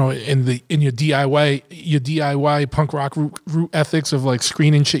you know, in your DIY punk rock root ethics of like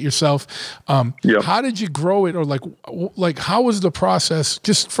screening shit yourself. How did you grow it, or like how was the process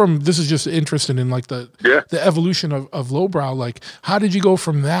just from, this is just interesting in like the evolution of Lowbrow, like how did you go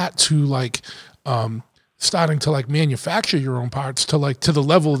from that to like, starting to like manufacture your own parts to like to the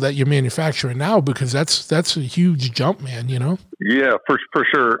level that you're manufacturing now, because that's a huge jump, man, you know? Yeah, for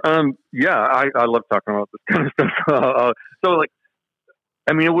sure. I love talking about this kind of stuff. So like,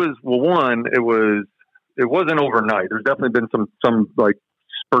 I mean, it wasn't overnight. There's definitely been some like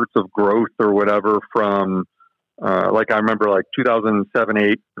spurts of growth or whatever from, like I remember like 2007,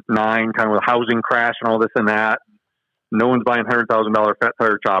 8, 9, kind of with housing crash and all this and that. No one's buying $100,000 fat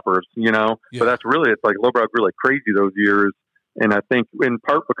tire choppers, you know, but that's really, it's like Lowbrow grew like crazy those years. And I think in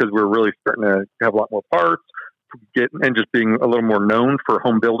part because we were really starting to have a lot more parts and just being a little more known for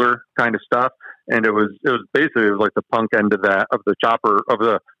home builder kind of stuff. And it was basically like the punk end of that, of the chopper, of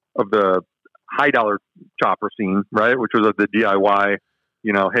the high dollar chopper scene, right? Which was the DIY,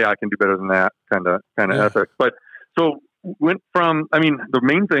 you know, hey, I can do better than that kind of ethic. But so went from, I mean, the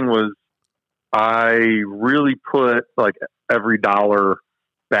main thing was, I really put like every dollar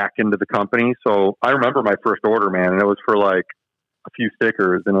back into the company. So I remember my first order, man, and it was for like a few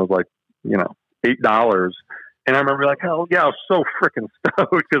stickers, and it was like, you know, $8. And I remember like, hell yeah, I was so freaking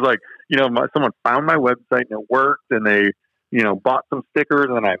stoked because like, you know, someone found my website and it worked, and they, you know, bought some stickers,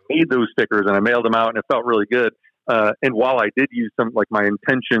 and then I made those stickers and I mailed them out, and it felt really good. And while I did use some, like my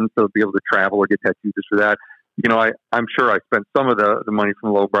intention to be able to travel or get tattoos this or that, you know, I'm sure I spent some of the money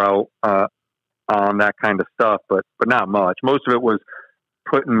from Lowbrow on that kind of stuff, but not much. Most of it was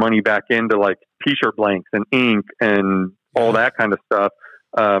putting money back into like t-shirt blanks and ink and all that kind of stuff.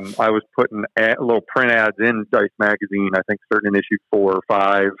 I was putting little print ads in Dice magazine, I think starting in issue 4 or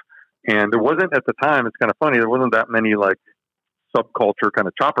 5. And there wasn't at the time, it's kind of funny, there wasn't that many like subculture kind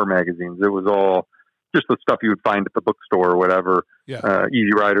of chopper magazines. It was all just the stuff you would find at the bookstore or whatever,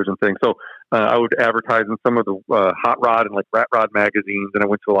 Easy Riders and things. So I would advertise in some of the hot rod and like rat rod magazines. And I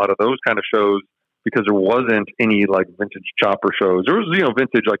went to a lot of those kind of shows because there wasn't any like vintage chopper shows. There was, you know,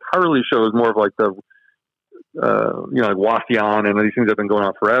 vintage like Harley shows, more of like the, you know, like Wasion and these things have been going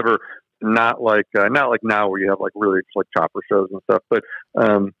on forever. Not like now where you have like really like chopper shows and stuff, but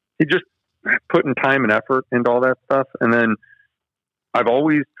he just putting time and effort into all that stuff. And then I've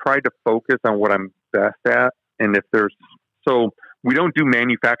always tried to focus on what I'm best at. And if there's, so we don't do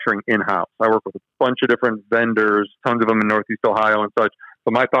manufacturing in-house. I work with a bunch of different vendors, tons of them in Northeast Ohio and such.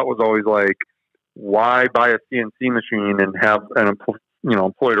 But my thought was always like, why buy a CNC machine and have an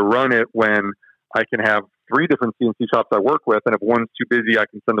employee to run it when I can have 3 different CNC shops I work with, and if one's too busy, I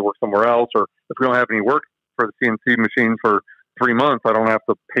can send the work somewhere else. Or if we don't have any work for the CNC machine for 3 months, I don't have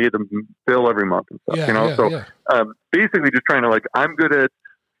to pay the bill every month and stuff. Basically, just trying to like, I'm good at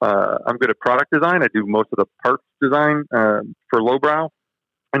product design. I do most of the parts design for Lowbrow,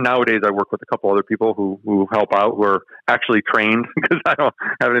 and nowadays I work with a couple other people who help out, who are actually trained because I don't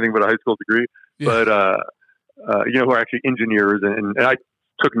have anything but a high school degree. But you know, who are actually engineers, and I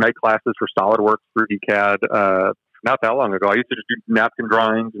took night classes for SolidWorks, 3D CAD, not that long ago. I used to just do napkin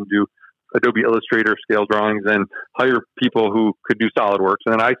drawings and do Adobe Illustrator scale drawings and hire people who could do SolidWorks.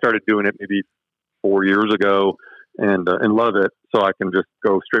 And then I started doing it maybe 4 years ago and love it. So I can just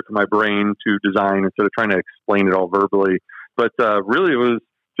go straight from my brain to design instead of trying to explain it all verbally. But really, it was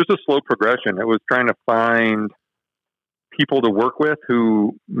just a slow progression. It was trying to find people to work with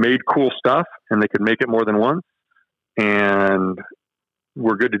who made cool stuff and they could make it more than once and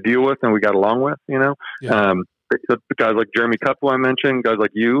were good to deal with and we got along with, you know. Guys like Jeremy Cup, who I mentioned, guys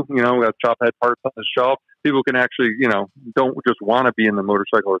like you know, we have chop head parts on the shelf. People can actually, you know, don't just want to be in the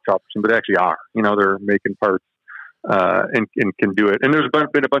motorcycle or chopper scene, but they actually are. You know, they're making parts and can do it. And there's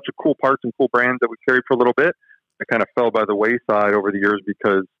been a bunch of cool parts and cool brands that we carried for a little bit that kind of fell by the wayside over the years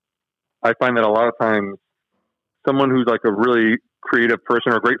because I find that a lot of times someone who's like a really creative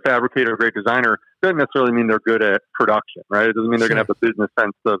person or a great fabricator or a great designer doesn't necessarily mean they're good at production, right? It doesn't mean they're going to have a business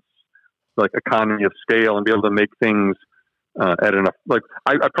sense of like economy of scale and be able to make things at enough. Like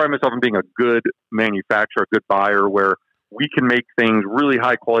I pride myself on being a good manufacturer, a good buyer, where we can make things really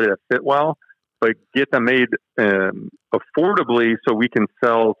high quality that fit well, but get them made affordably so we can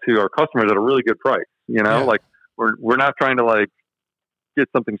sell to our customers at a really good price. You know, like we're not trying to like get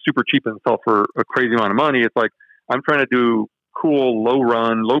something super cheap and sell for a crazy amount of money. It's like I'm trying to do cool, low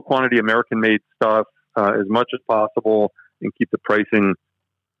run, low quantity American made stuff as much as possible and keep the pricing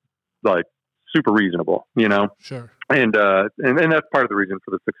like super reasonable, you know? Sure. And that's part of the reason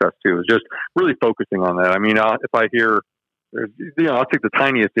for the success too, is just really focusing on that. I mean, if I hear, you know, I'll take the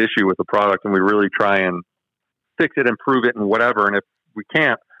tiniest issue with the product and we really try and fix it, improve it and whatever. And if we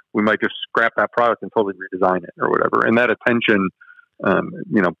can't, we might just scrap that product and totally redesign it or whatever. And that attention,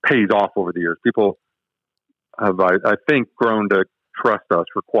 you know, pays off over the years. People have, I think, grown to trust us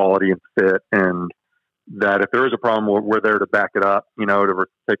for quality and fit, and that if there is a problem, we're there to back it up, you know, to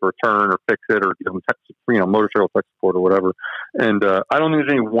take a return or fix it or give them tech, you know, motorcycle tech support or whatever. And I don't think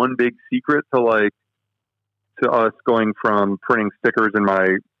there's any one big secret to us going from printing stickers in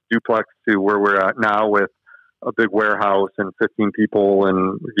my duplex to where we're at now with a big warehouse and 15 people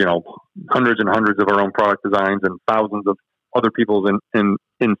and, you know, hundreds and hundreds of our own product designs and thousands of other people's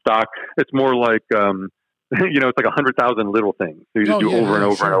in stock. It's more like, you know, it's like 100,000 little things. So you just do over and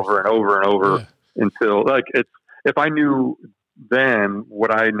over and over and over and over until like if I knew then what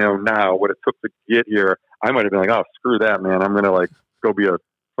I know now, what it took to get here, I might have been like, oh, screw that, man. I'm going to like go be a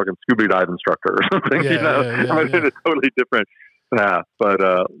fucking scuba dive instructor or something. You know, I might have been a totally different path, but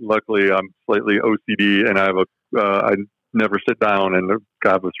luckily I'm slightly OCD and I have I never sit down and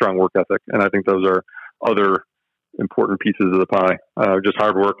have a strong work ethic. And I think those are other important pieces of the pie, just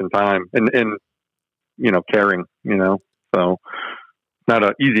hard work and time and, you know, caring, you know, so not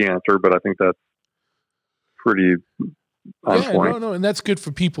an easy answer, but I think that's pretty on point. No, and that's good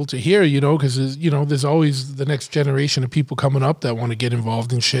for people to hear, you know, because, you know, there's always the next generation of people coming up that want to get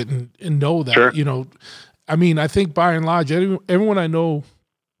involved in shit and know that, you know, I mean, I think by and large, everyone I know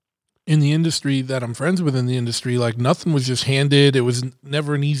in the industry that I'm friends with in the industry, like nothing was just handed. It was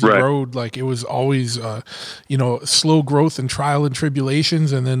never an easy Right. road. Like it was always, you know, slow growth and trial and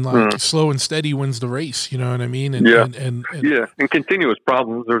tribulations, and then like slow and steady wins the race. You know what I mean? And, Yeah. and Yeah, and continuous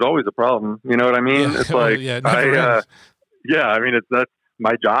problems. There's always a problem. You know what I mean? Yeah. It's Oh, like yeah, it never ends. yeah. I mean, that's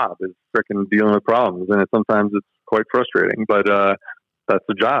my job is freaking dealing with problems, and sometimes it's quite frustrating. But that's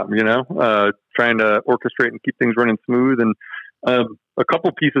the job, you know. Trying to orchestrate and keep things running smooth. And a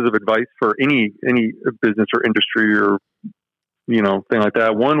couple pieces of advice for any business or industry or thing like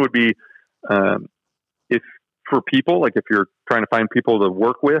that. One would be if for people, like if you're trying to find people to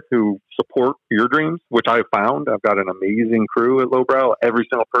work with who support your dreams, which I've found. I've got an amazing crew at Lowbrow. Every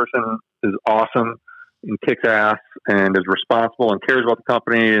single person is awesome and kicks ass and is responsible and cares about the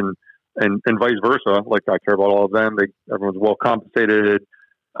company and vice versa. Like I care about all of them. Everyone's well compensated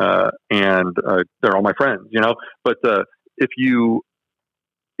and they're all my friends, you know. But if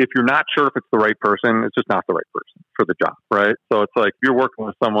you're not sure if it's the right person, it's just not the right person for the job, right? So it's like if you're working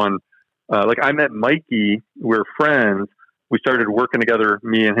with someone like I met Mikey. We're friends. We started working together,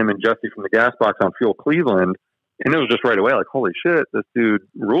 me and him and Jesse from the Gas Box on Fuel Cleveland, and it was just right away like, holy shit, this dude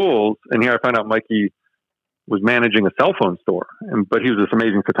rules. And here I found out Mikey was managing a cell phone store, but he was this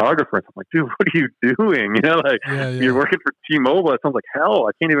amazing photographer. And I'm like, dude, what are you doing? You know, like you're working for T-Mobile. It sounds like hell.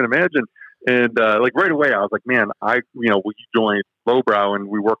 I can't even imagine. And like right away, I was like, man, we joined Lowbrow and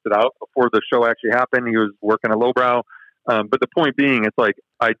we worked it out before the show actually happened. He was working at Lowbrow. But the point being, it's like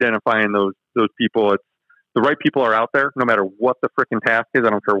identifying those people. It's the right people are out there, no matter what the freaking task is. I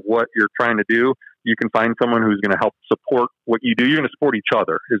don't care what you're trying to do. You can find someone who's going to help support what you do. You're going to support each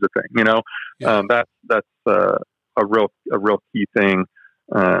other is the thing, you know. Yeah. That's a real key thing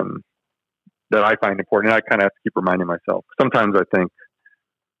that I find important. And I kind of have to keep reminding myself. Sometimes I think,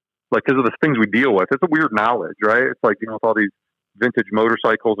 like, because of the things we deal with, it's a weird knowledge, right? It's like, with all these vintage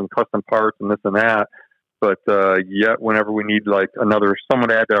motorcycles and custom parts and this and that. But yet, whenever we need like someone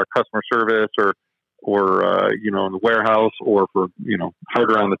to add to our customer service or in the warehouse or for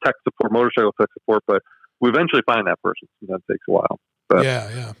harder on the tech support, motorcycle tech support, but we eventually find that person. That takes a while. But,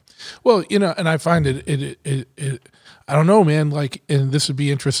 yeah. Well, and I find it I don't know, man, like, and this would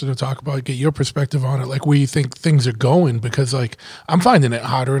be interesting to talk about, get your perspective on it, like where you think things are going, because like I'm finding it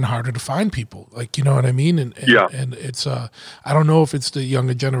harder and harder to find people, like, you know what I mean? And it's, I don't know if it's the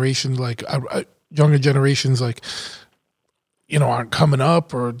younger generation, like younger generations, like, aren't coming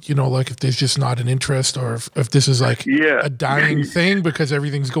up, or, like if there's just not an interest, or if this is like a dying thing because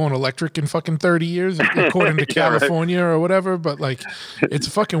everything's going electric in fucking 30 years, according to California or whatever. But like, it's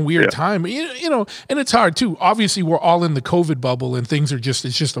a fucking weird time, and it's hard too. Obviously we're all in the COVID bubble and things are it's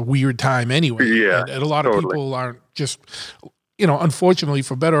just a weird time anyway. And a lot of people aren't just, unfortunately,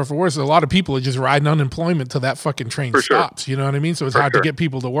 for better or for worse, a lot of people are just riding unemployment till that fucking train stops. You know what I mean? So it's hard to get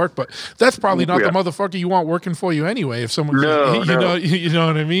people to work, but that's probably not the motherfucker you want working for you anyway. If someone, you know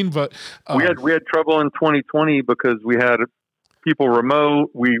what I mean? But we had trouble in 2020 because we had people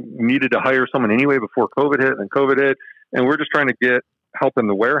remote. We needed to hire someone anyway before COVID hit, and COVID hit, and we're just trying to get help in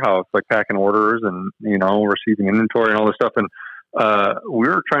the warehouse, like packing orders and receiving inventory and all this stuff. And we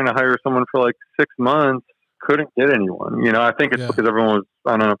were trying to hire someone for like 6 months. Couldn't get anyone. I think it's because everyone was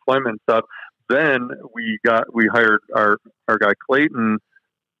on unemployment and stuff. Then we hired our guy Clayton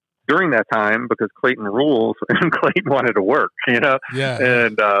during that time because Clayton rules and Clayton wanted to work, And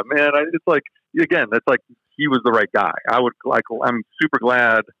it's like, again, that's like he was the right guy. I'm super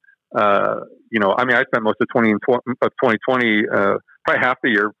glad. I spent most of 2020, probably half the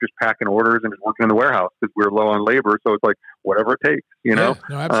year just packing orders and just working in the warehouse because we were low on labor. So it's like whatever it takes, No,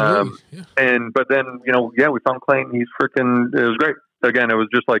 absolutely. But then, we found Clayton. He's freaking, it was great. Again, it was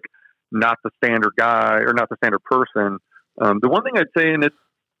just like not the standard guy or not the standard person. The one thing I'd say, and it's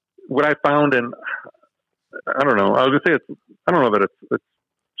what I found, and I don't know, I was gonna say I don't know that it's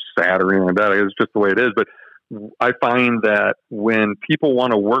sad or anything like that. It's just the way it is. But I find that when people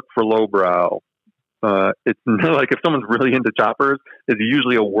want to work for Lowbrow, it's like if someone's really into choppers, it's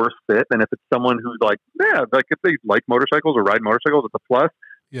usually a worse fit than if it's someone who's like, like if they like motorcycles or ride motorcycles, it's a plus.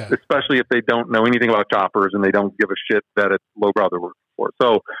 Yeah. Especially if they don't know anything about choppers and they don't give a shit that it's Lowbrow they're working for.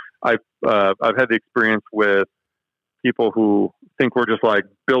 So I've had the experience with people who think we're just like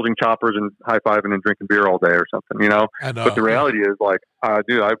building choppers and high-fiving and drinking beer all day or something, But the reality is like,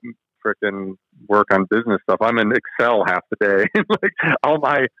 dude, I freaking work on business stuff. I'm in Excel half the day. Like all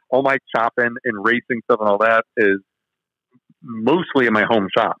my chopping and racing stuff and all that is mostly in my home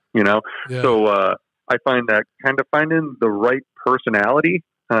shop, Yeah. So I find that kind of finding the right personality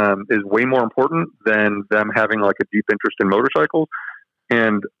is way more important than them having like a deep interest in motorcycles.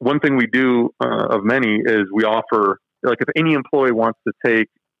 And one thing we do of many is we offer, like if any employee wants to take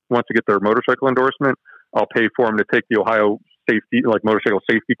wants to get their motorcycle endorsement, I'll pay for them to take the Ohio safety, like motorcycle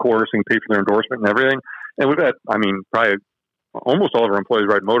safety course, and pay for their endorsement and everything. And we've had, I mean, probably almost all of our employees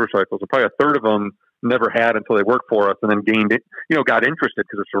ride motorcycles, and probably a third of them never had until they worked for us, and then gained it, got interested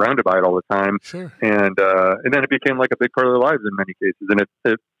because they're surrounded by it all the time. Sure. And then it became like a big part of their lives in many cases. And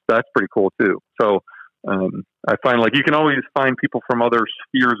that's pretty cool too. So, I find like you can always find people from other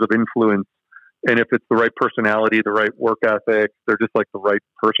spheres of influence. And if it's the right personality, the right work ethic, they're just like the right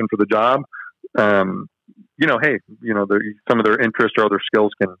person for the job. Hey, some of their interests or other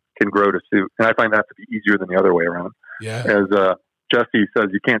skills can grow to suit. And I find that to be easier than the other way around. Yeah. As Jesse says,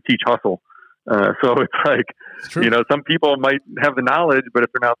 you can't teach hustle. So it's like, it's some people might have the knowledge, but if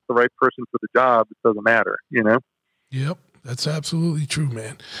they're not the right person for the job, it doesn't matter, Yep. That's absolutely true,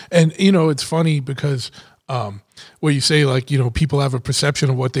 man. And, it's funny because where you say like, people have a perception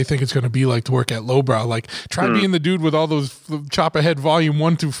of what they think it's going to be like to work at Lowbrow. Like try being the dude with all those Chop Ahead Volume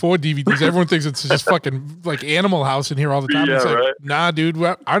 1 through 4 DVDs. Everyone thinks it's just fucking like Animal House in here all the time. Yeah, it's like, right. nah, dude,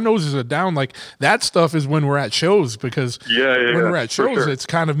 our noses are down. Like that stuff is when we're at shows, because when we're at shows, it's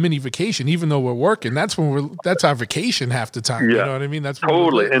kind of mini vacation. Even though we're working, that's that's our vacation half the time. Yeah. You know what I mean? That's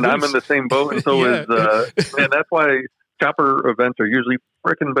totally. And I'm in the same boat. And so is, and that's why chopper events are usually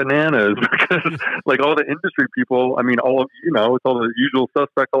freaking bananas, because like all the industry people, I mean, it's all the usual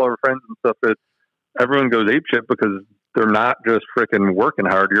suspects, all our friends and stuff, everyone goes apeshit because they're not just freaking working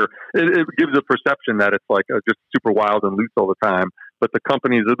hard. It gives a perception that it's like just super wild and loose all the time. But the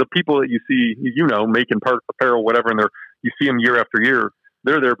companies or the people that you see, making parts, apparel, whatever, and you see them year after year,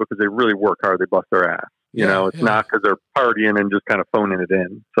 they're there because they really work hard. They bust their ass. It's not because they're partying and just kind of phoning it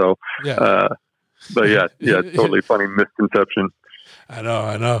in. So, but it's totally funny misconception. I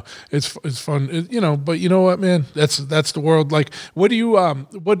know. It's fun, but you know what, man? That's the world. Like, what do you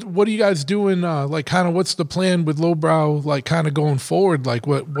what are you guys doing? Like, kind of, what's the plan with Lowbrow? Like, kind of going forward. Like,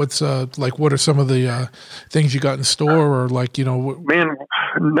 what's like, what are some of the things you got in store, or like, Man,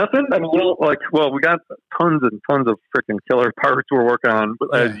 nothing. I mean, we got tons and tons of freaking killer parts we're working on,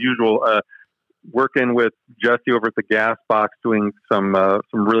 as usual. Working with Jesse over at the Gas Box, doing some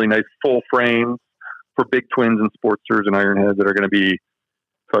really nice full frames for big twins and Sportsters and Ironheads that are going to be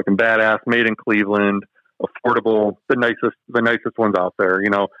fucking badass, made in Cleveland, affordable, the nicest ones out there.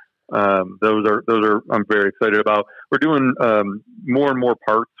 Those are I'm very excited about. We're doing more and more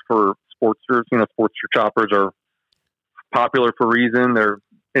parts for Sportsters. Sportster choppers are popular for a reason. They're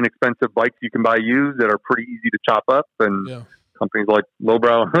inexpensive bikes you can buy used that are pretty easy to chop up, and companies like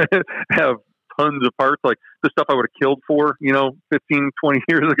Lowbrow have tons of parts, like the stuff I would have killed for, 15, 20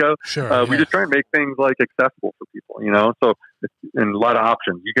 years ago. Sure, we just try and make things like accessible for people, so and a lot of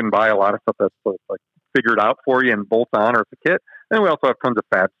options. You can buy a lot of stuff that's like figured out for you and bolt on, or it's a kit. And we also have tons of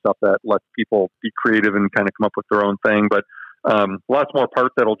fab stuff that lets people be creative and kind of come up with their own thing. But lots more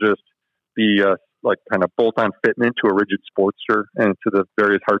parts that'll just be like kind of bolt on fitting into a rigid Sportster and to the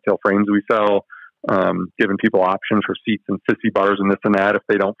various hardtail frames we sell. Giving people options for seats and sissy bars and this and that if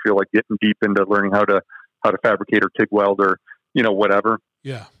they don't feel like getting deep into learning how to fabricate or TIG weld or whatever.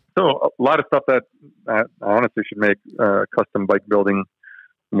 Yeah. So a lot of stuff that honestly should make custom bike building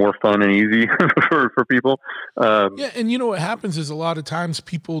more fun and easy for people. And what happens is a lot of times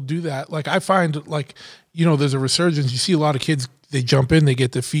people do that. Like I find like there's a resurgence. You see a lot of kids, they jump in, they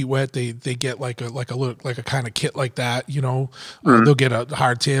get their feet wet, they get like a kind of kit like that, they'll get a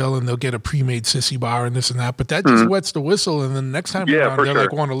hardtail and they'll get a pre-made sissy bar and this and that, but that just wets the whistle. And then next time around, they're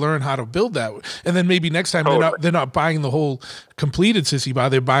like want to learn how to build that, and then maybe next time they're not buying the whole completed sissy bar,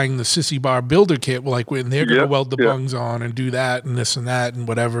 they're buying the sissy bar builder kit, like when they're going to weld the bungs on and do that and this and that and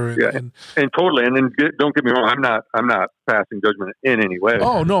whatever. And totally. And then don't get me wrong, I'm not passing judgment in any way.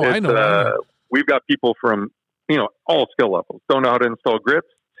 Oh no, I know. We've got people from all skill levels, don't know how to install grips,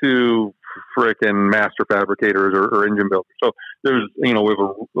 to frickin' master fabricators or engine builders. So there's, we have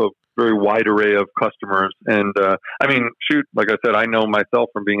a very wide array of customers. And I mean, shoot, like I said, I know myself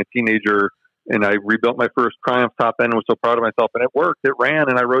from being a teenager, and I rebuilt my first Triumph top end and was so proud of myself, and it worked, it ran,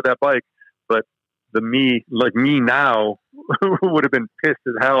 and I rode that bike. But me now would have been pissed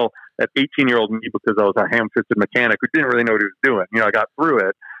as hell at 18-year-old me because I was a ham-fisted mechanic who didn't really know what he was doing. I got through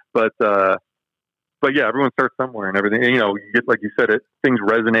it, but yeah, everyone starts somewhere and everything. You get, like you said, things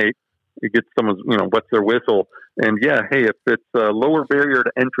resonate. You get someone's, what's their whistle. And yeah, hey, if it's a lower barrier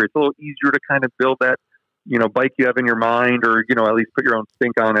to entry, it's a little easier to kind of build that, bike you have in your mind, or, at least put your own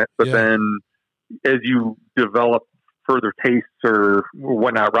stink on it. But then as you develop further tastes or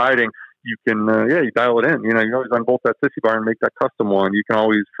whatnot riding, you can, you dial it in. You can always unbolt that sissy bar and make that custom one. You can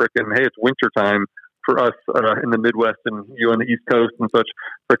always frickin', hey, it's winter time for us in the Midwest and you on the East Coast and such.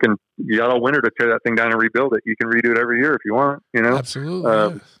 Frickin', you got all winter to tear that thing down and rebuild it. You can redo it every year if you want,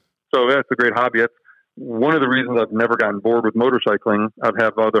 Absolutely. So that's a great hobby. That's one of the reasons I've never gotten bored with motorcycling. I've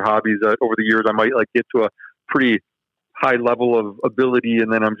had other hobbies that over the years I might like get to a pretty high level of ability,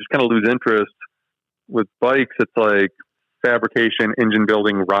 and then I'm just kind of lose interest. With bikes, it's like fabrication, engine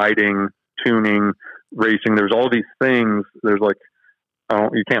building, riding, tuning, racing. There's all these things. There's like,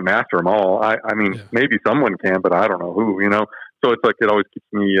 you can't master them all. I mean, maybe someone can, but I don't know who, So it's like, it always keeps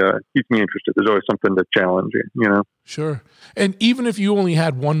me interested. There's always something to challenge you. Sure. And even if you only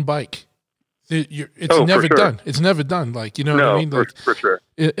had one bike, it's never done. It's never done. Like, you know what I mean? Like, for sure.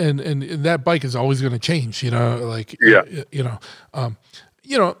 And that bike is always going to change, like,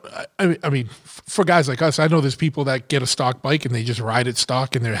 I mean, for guys like us, I know there's people that get a stock bike and they just ride it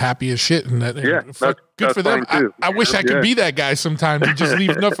stock and they're happy as shit. And good for them. I wish I could be that guy sometimes and just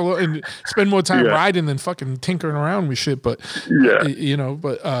leave enough alone and spend more time riding than fucking tinkering around with shit. But,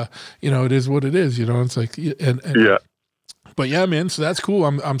 it is what it is, it's like, But yeah, man, so that's cool.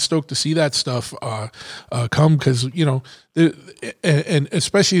 I'm stoked to see that stuff come because, and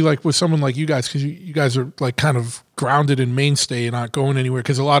especially like with someone like you guys, because you guys are like kind of grounded and mainstay and not going anywhere.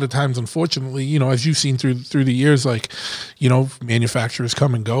 Because a lot of times, unfortunately, as you've seen through the years, like, manufacturers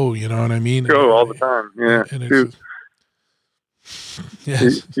come and go. You know what I mean? Go all the time. Yeah. And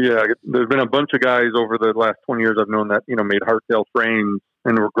yes. Yeah. There's been a bunch of guys over the last 20 years I've known that made hardtail frames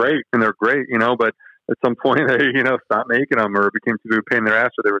and were great, but at some point they, stopped making them, or it became too big a pain in their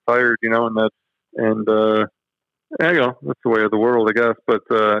ass, or they retired, that's the way of the world, I guess. But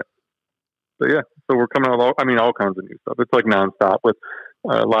yeah, so we're coming out with all kinds of new stuff. It's like nonstop with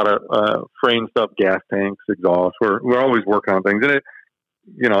a lot of frame stuff, gas tanks, exhaust. We're always working on things, and it,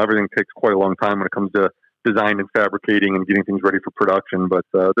 everything takes quite a long time when it comes to design and fabricating and getting things ready for production. But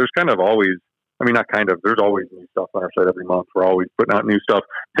there's kind of always, there's always new stuff on our site every month. We're always putting out new stuff,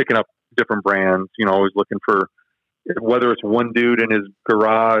 picking up different brands, always looking for, whether it's one dude in his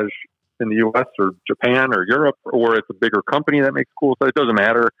garage in the US or Japan or Europe, or it's a bigger company that makes cool stuff. It doesn't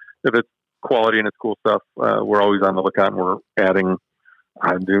matter if it's quality and it's cool stuff. We're always on the lookout, and we're adding,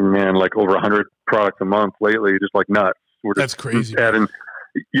 like over 100 products a month lately, just like nuts. That's crazy. Adding,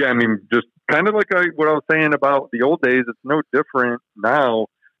 just kind of like what I was saying about the old days. It's no different now.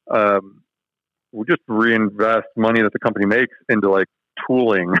 We just reinvest money that the company makes into like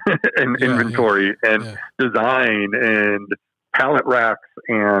tooling and inventory and design and pallet racks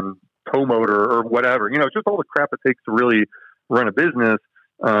and tow motor or whatever, just all the crap it takes to really run a business.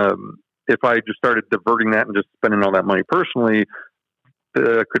 If I just started diverting that and just spending all that money personally,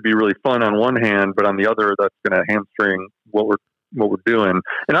 it could be really fun on one hand, but on the other, that's going to hamstring what we're doing.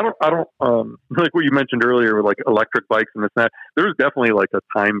 And I don't like what you mentioned earlier with like electric bikes and this and that. There's definitely like a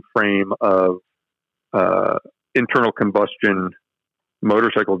time frame of internal combustion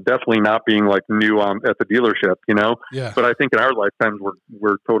motorcycle definitely not being like new at the dealership, but I think in our lifetimes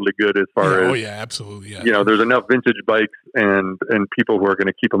we're totally good as far as absolutely, there's enough vintage bikes and people who are going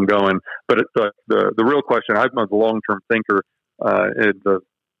to keep them going. But it's the real question, I'm a long-term thinker,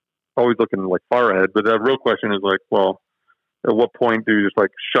 always looking like far ahead, but the real question is like, well, at what point do you just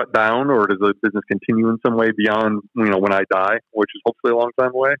like shut down, or does the business continue in some way beyond when I die, which is hopefully a long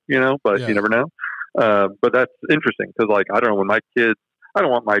time away, but you never know. But that's interesting because like, I don't know, when my kids, I don't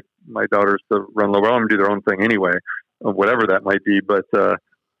want my daughters to run low. I want them to do their own thing anyway, whatever that might be. But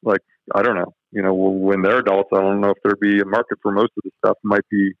like, I don't know, when they're adults, I don't know if there'd be a market for most of the stuff. It might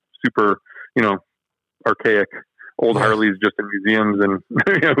be super, archaic, old Harleys just in museums, and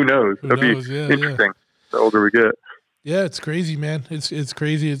who knows? That'd be interesting. The older we get. Yeah, it's crazy, man. It's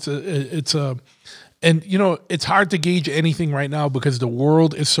crazy. And it's hard to gauge anything right now because the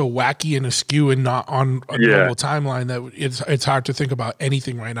world is so wacky and askew and not on a normal timeline that it's hard to think about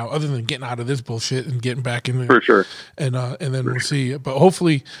anything right now other than getting out of this bullshit and getting back in there. For sure. And then we'll see. But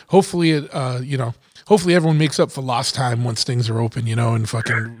hopefully it hopefully everyone makes up for lost time once things are open, and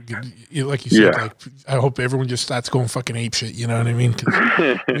fucking, like you said, like, I hope everyone just starts going fucking ape shit, you know what I mean? 'Cause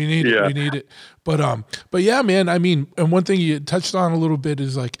we need it. We need it. But yeah, man, I mean, and one thing you touched on a little bit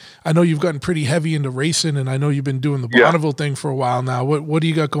is like, I know you've gotten pretty heavy into racing, and I know you've been doing the Bonneville thing for a while now. What do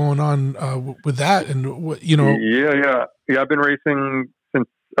you got going on with that? And what, Yeah. I've been racing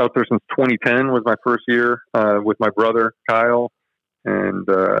out there since 2010 was my first year, with my brother, Kyle. And,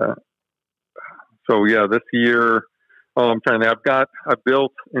 so yeah, this year, I'm trying to think. I've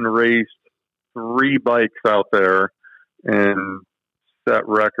built and raced 3 bikes out there and set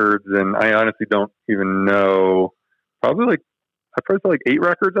records, and I honestly don't even know. I've probably like 8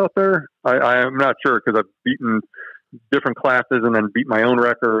 records out there. I'm not sure because I've beaten different classes and then beat my own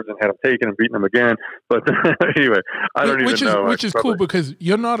records and had them taken and beaten them again. But anyway, I don't even know. Which is cool because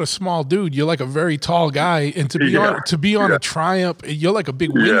you're not a small dude. You're like a very tall guy, and to be on a Triumph, you're like a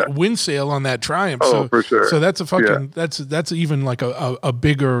big wind sail on that Triumph. Oh, so, for sure. So that's a fucking that's even like a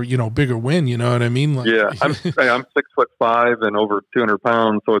bigger bigger win. You know what I mean? Like, I'm 6'5" and over 200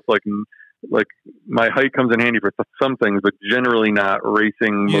 pounds, so it's like my height comes in handy for some things, but generally not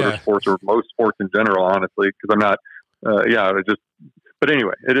racing, motorsports, or most sports in general, honestly, because I'm not. But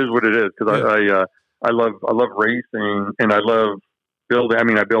anyway, it is what it is. Because I love racing, and I love building. I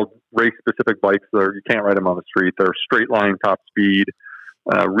mean, I build race specific bikes that you can't ride them on the street. They're straight line, top speed,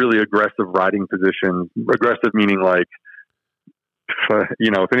 really aggressive riding positions. Aggressive meaning like,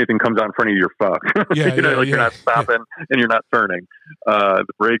 if anything comes out in front of you, you're fucked. You're not stopping and you're not turning. The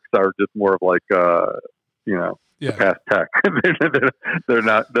brakes are just more of like, past tech. They're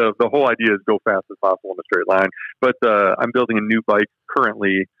not. The whole idea is go fast as possible in a straight line. But I'm building a new bike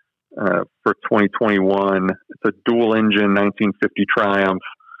currently for 2021. It's a dual engine 1950 Triumph.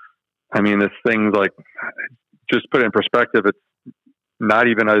 I mean, this thing's like, just put it in perspective, it's not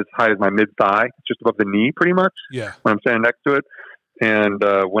even as high as my mid thigh. It's just above the knee, pretty much. Yeah. When I'm standing next to it. And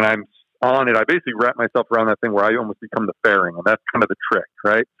when I'm on it, I basically wrap myself around that thing where I almost become the fairing, and that's kind of the trick,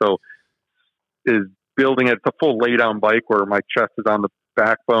 right? So, is building it. It's a full lay down bike where my chest is on the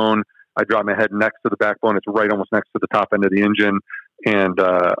backbone. I drop my head next to the backbone. It's right almost next to the top end of the engine, and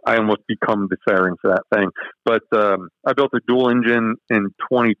I almost become the fairing for that thing. But I built a dual engine in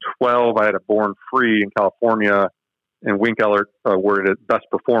 2012. I had a Born Free in California, and Winkler were at best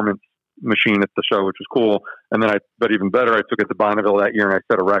performance machine at the show, which was cool. And then but even better, I took it to Bonneville that year and I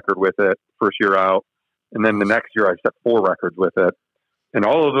set a record with it first year out. And then the next year I set 4 records with it. And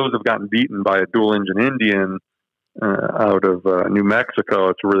all of those have gotten beaten by a dual engine Indian out of New Mexico.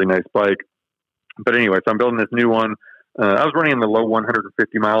 It's a really nice bike. But anyway, so I'm building this new one. I was running in the low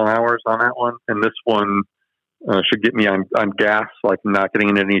 150 mile an hours on that one. And this one should get me on gas, like not getting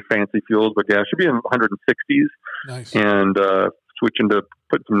into any fancy fuels, but gas should be in 160s. Nice. And switching to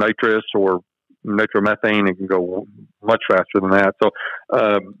put some nitrous or nitromethane, it can go much faster than that. So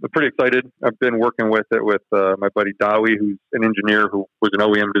I'm pretty excited. I've been working with it with my buddy Dowie, who's an engineer who was an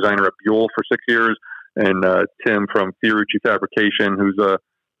OEM designer at Buell for 6 years, and Tim from Fiorucci Fabrication, who's a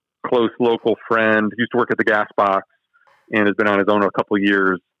close local friend. He used to work at the Gas Box and has been on his own a couple of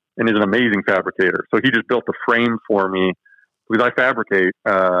years and is an amazing fabricator. So he just built the frame for me because I fabricate,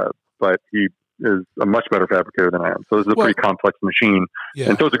 but he is a much better fabricator than I am. So this is a pretty complex machine. Yeah.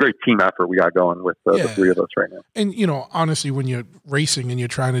 And so it's a great team effort we got going with the 3 of us right now. And, honestly, when you're racing and you're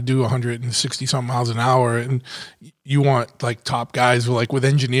trying to do 160 something miles an hour and you want like top guys with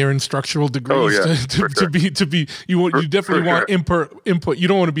engineering structural degrees to be, you definitely want input. You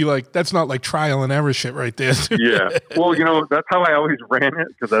don't want to be like, that's not like trial and error shit right there. Yeah. Well, that's how I always ran it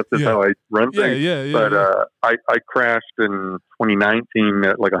because that's just how I run things. But I crashed in 2019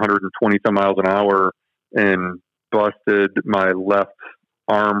 at like 120 some miles an hour and busted my left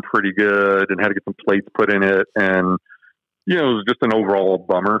arm pretty good and had to get some plates put in it. And, it was just an overall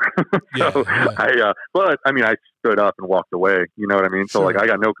bummer. But I mean, I stood up and walked away, you know what I mean? So I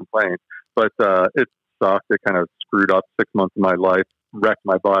got no complaints, but it sucked. It kind of screwed up 6 months of my life, wrecked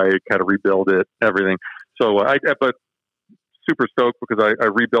my bike, had to rebuild it, everything. So but super stoked because I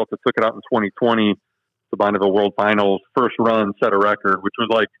rebuilt it, took it out in 2020 to Bonneville World Finals, first run, set a record, which was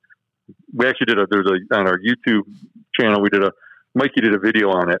like, we actually on our YouTube channel, Mikey did a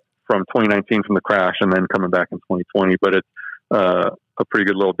video on it from 2019 from the crash and then coming back in 2020. But it's a pretty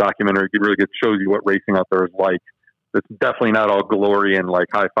good little documentary. It really shows you what racing out there is like. It's definitely not all glory and like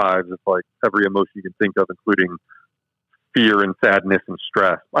high fives. It's like every emotion you can think of, including fear and sadness and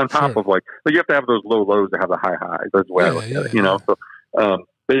stress. On top of like you have to have those low lows to have the high highs. That's the way I look at it, So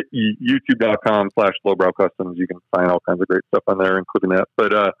YouTube.com/Lowbrow Customs, you can find all kinds of great stuff on there, including that.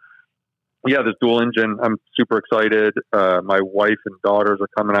 But this dual engine, I'm super excited. My wife and daughters are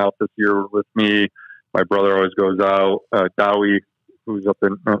coming out this year with me. My brother always goes out. Dowie, who's up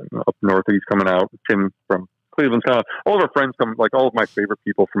north, he's coming out. Tim from Cleveland's coming out. All of our friends come, like all of my favorite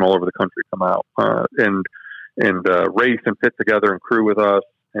people from all over the country come out and race and fit together and crew with us.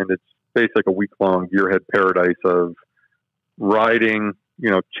 And it's basically a week-long gearhead paradise of riding,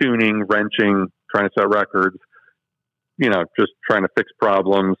 tuning, wrenching, trying to set records, just trying to fix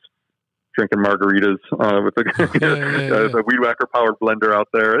problems, drinking margaritas with the Weed Whacker powered blender out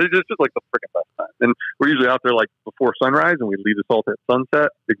there. It's just like the freaking best time. And we're usually out there like before sunrise, and we leave the salt at sunset,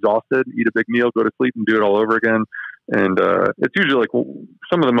 exhausted, eat a big meal, go to sleep, and do it all over again. And it's usually like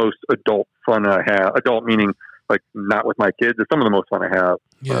some of the most adult fun I have. Adult meaning like not with my kids. It's some of the most fun I have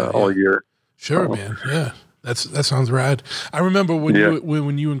all year. Sure, man. Yeah. That sounds rad. I remember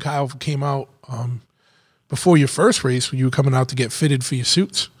when you and Kyle came out before your first race, when you were coming out to get fitted for your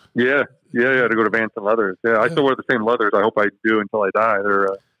suits. Yeah, to go to Vance and Leathers. Yeah, I still wear the same leathers. I hope I do until I die.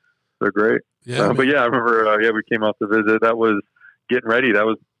 They're great. Yeah, but yeah, I remember. We came out to visit. That was getting ready. That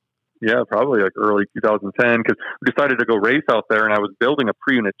was probably like early 2010 because we decided to go race out there, and I was building a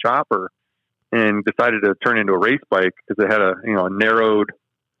pre-unit chopper, and decided to turn into a race bike because it had a narrowed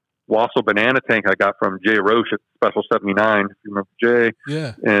Wassel banana tank I got from Jay Roche at Special 79. If you remember Jay,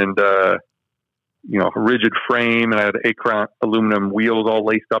 and rigid frame, and I had Acron aluminum wheels all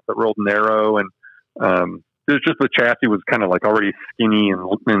laced up that rolled narrow, and it was just the chassis was kind of like already skinny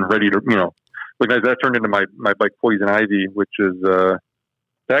and ready to that turned into my bike Poison Ivy, which is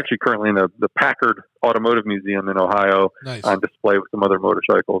actually currently in the Packard Automotive Museum in Ohio. Nice. On display with some other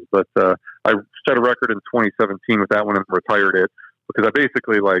motorcycles. But I set a record in 2017 with that one and retired it because I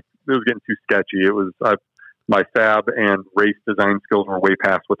basically it was getting too sketchy. It was my fab and race design skills were way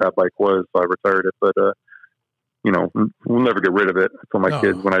past what that bike was, so I retired it. But we'll never get rid of it. I tell my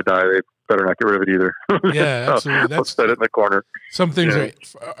kids when I die, they better not get rid of it either. Yeah, absolutely. Let's set it in the corner. Some things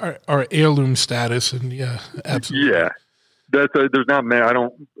are heirloom status, and absolutely. Yeah. There's not many. I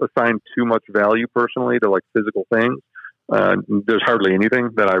don't assign too much value personally to physical things. There's hardly anything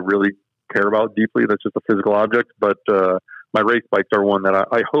that I really care about deeply that's just a physical object. But my race bikes are one that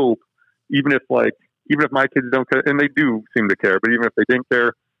I hope, even if my kids don't care, and they do seem to care, but even if they didn't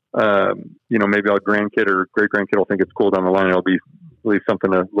care, maybe our grandkid or great grandkid will think it's cool down the line. It'll be at least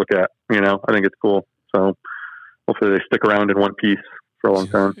something to look at. I think it's cool. So hopefully they stick around in one piece for a long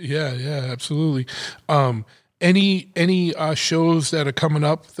time. Yeah, absolutely. Any shows that are coming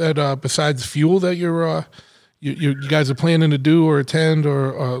up that besides Fuel that you guys are planning to do or attend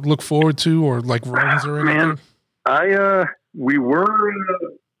or look forward to or runs or anything? Man, we were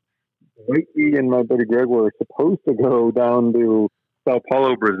Mikey and my buddy Greg were supposed to go down to Sao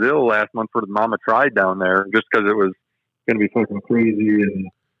Paulo, Brazil last month for the Mama Tried down there just because it was going to be fucking crazy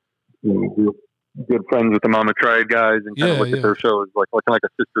and we were good friends with the Mama Tried guys and kind of looked at their shows looking like a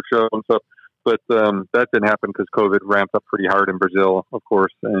sister show and stuff. But that didn't happen because COVID ramped up pretty hard in Brazil, of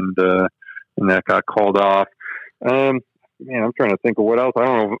course, and that got called off. I'm trying to think of what else. I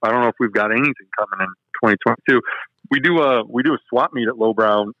don't know if we've got anything coming in 2022. We do a swap meet at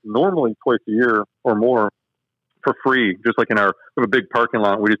Lowbrow normally twice a year or more for free, just like we have a big parking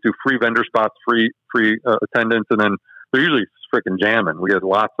lot. We just do free vendor spots, free attendance, and then they're usually freaking jamming. We get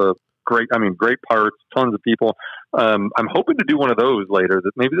lots of great parts, tons of people. I'm hoping to do one of those later,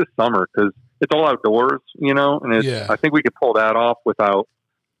 maybe this summer, because it's all outdoors, and I think we could pull that off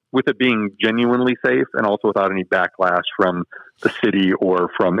with it being genuinely safe and also without any backlash from the city or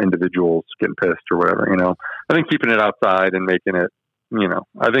from individuals getting pissed or whatever, I think keeping it outside and making it,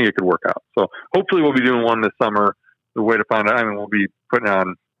 I think it could work out. So hopefully we'll be doing one this summer. The way to find out, we'll be putting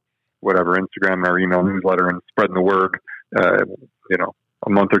on whatever, Instagram or email newsletter and spreading the word, a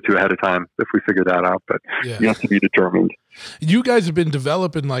month or two ahead of time if we figure that out, but you have to be determined. You guys have been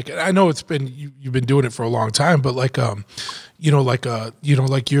developing I know you've been doing it for a long time, but your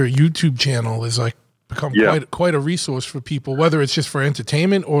YouTube channel is become quite a resource for people, whether it's just for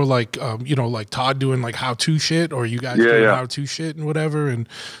entertainment or Todd doing how-to shit or you guys doing how-to shit and whatever, and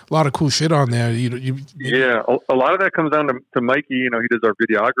a lot of cool shit on there. A lot of that comes down to Mikey. He does our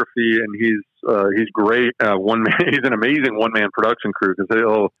videography and he's great. He's an amazing one-man production crew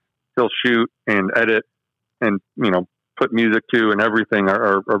because he'll shoot and edit and put music to and everything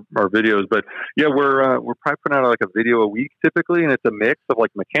our videos. But we're probably putting out a video a week typically, and it's a mix of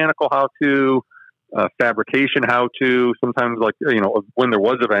mechanical how-to, fabrication how-to. Sometimes when there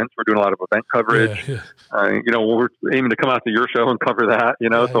was events, we're doing a lot of event coverage. We're aiming to come out to your show and cover that.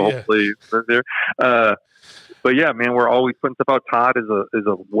 So hopefully we're there. But yeah, man, we're always putting stuff out. Todd is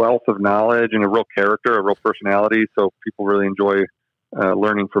a wealth of knowledge and a real character, a real personality. So people really enjoy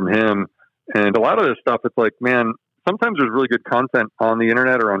learning from him. And a lot of this stuff, it's man, sometimes there's really good content on the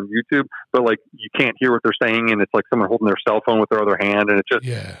internet or on YouTube, but you can't hear what they're saying, and it's someone holding their cell phone with their other hand, and it's just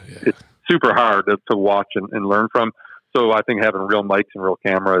it's super hard to watch and learn from. So I think having real mics and real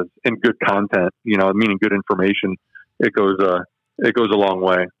cameras and good content, meaning good information, it goes a long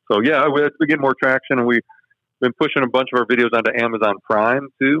way. So we get more traction, and we've been pushing a bunch of our videos onto Amazon Prime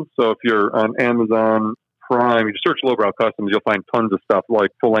too. So if you're on Amazon Prime, you just search Lowbrow Customs, you'll find tons of stuff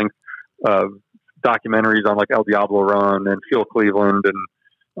full length documentaries on El Diablo Run and Phil Cleveland, and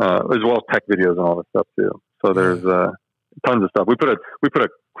as well as tech videos and all this stuff too. So there's tons of stuff. We put a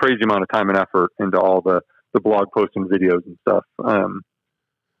crazy amount of time and effort into all the blog posts and videos and stuff,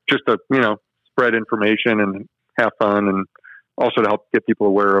 just to spread information and have fun, and also to help get people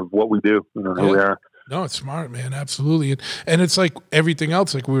aware of what we do, who we are. No, it's smart, man. Absolutely. And it's like everything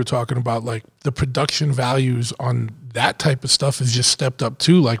else, like we were talking about, like the production values on that type of stuff has just stepped up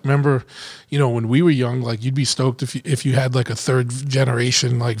too. Like, remember, when we were young, like you'd be stoked if you had like a third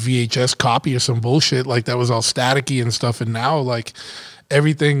generation, like VHS copy or some bullshit, like that was all staticky and stuff. And now, like,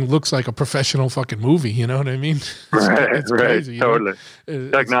 everything looks like a professional fucking movie. You know what I mean? It's right. Crazy, totally.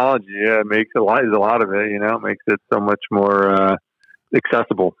 Technology, makes a lot of it. Makes it so much more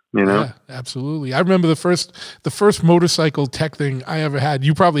accessible. Yeah, absolutely. I remember the first motorcycle tech thing I ever had.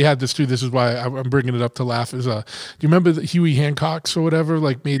 You probably had this too. This is why I'm bringing it up to laugh. Is do you remember the Huey Hancocks or whatever?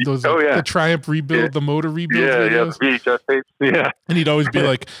 Like made those the Triumph rebuild, the motor rebuild. Videos? The VHS tapes. Yeah, and he'd always be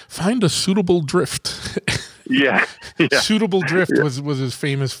like, "Find a suitable drift." Yeah. Suitable drift was his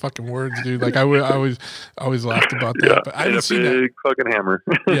famous fucking words, dude. Like I always laughed about that. But I didn't see that. Big fucking hammer.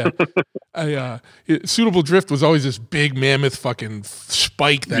 Suitable drift was always this big mammoth fucking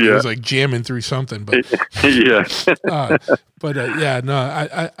spike that was like jamming through something. But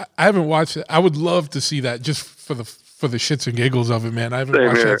I haven't watched it. I would love to see that just for the shits and giggles of it, man. I haven't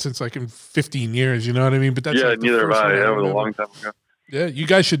watched that since like in 15 years. You know what I mean? But that's neither have I. That was a long time ago. Yeah, you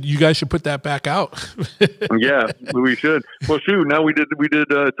guys should put that back out. Yeah, we should. Well, shoot, now we did.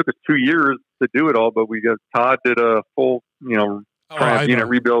 It took us 2 years to do it all, but Todd did a full, Triumph unit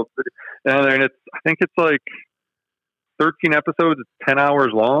rebuild, and I think it's like 13 episodes. It's 10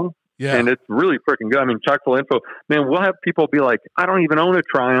 hours long. Yeah. And it's really freaking good. I mean, chock full info. Man, we'll have people be like, I don't even own a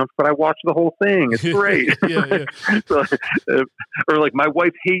Triumph, but I watched the whole thing. It's great. So, or like, my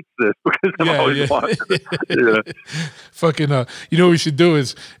wife hates this because I'm always watching it. Fucking, what we should do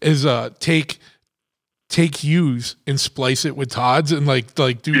is take Hughes and splice it with Todd's and like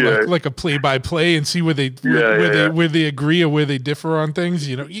do like a play-by-play and see where they agree or where they differ on things,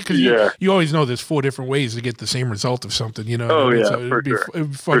 because you always know there's 4 different ways to get the same result of something, so it'd be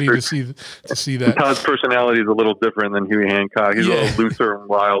funny to see that. Todd's personality is a little different than Huey Hancock. He's a little looser and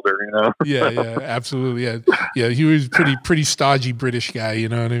wilder, Absolutely. Yeah, he was pretty stodgy British guy, you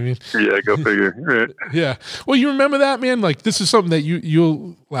know what I mean? Yeah, go figure. Right. Yeah. Well, you remember that, man? Like, this is something that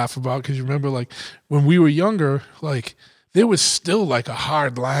you'll laugh about because you remember, like, when we were younger, like, there was still like a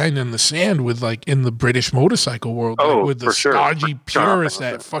hard line in the sand with like in the British motorcycle world, with the stodgy purists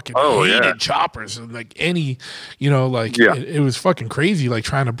that fucking hated choppers and like any, it was fucking crazy, like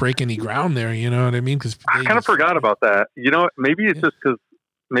trying to break any ground there. You know what I mean? Because I kind of forgot about that. Maybe it's just because.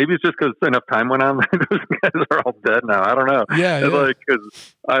 Maybe it's just because enough time went on. Those guys are all dead now. I don't know. Like,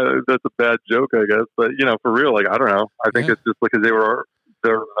 that's a bad joke, I guess. But for real, like, I don't know. I think it's just because they're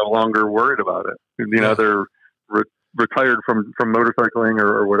no longer worried about it. They're retired from motorcycling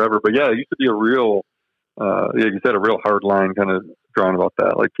or whatever. But yeah, it used to be a real, you said, a real hard line kind of drawn about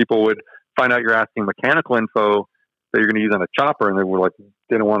that. Like, people would find out you're asking mechanical info that you're going to use on a chopper, and they were like,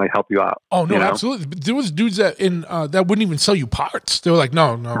 they don't want to help you out. Oh no, absolutely. But there was dudes that that wouldn't even sell you parts. They were like,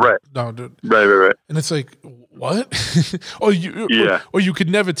 no, dude. Right. And it's like, what? or you could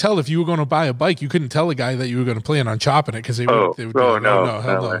never tell if you were going to buy a bike. You couldn't tell a guy that you were going to plan on chopping it because they would be like, no.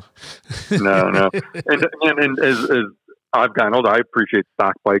 No. And as I've gotten older, I appreciate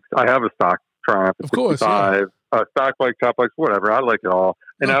stock bikes. I have a stock Triumph, of course, stock bike, chop bikes, whatever. I like it all,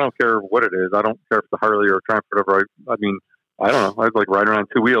 and I don't care what it is. I don't care if it's a Harley or a Triumph, whatever. I mean, I don't know. I like riding around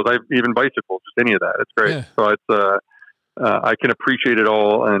 2 wheels. I even bicycles, just any of that. It's great. Yeah. So it's I can appreciate it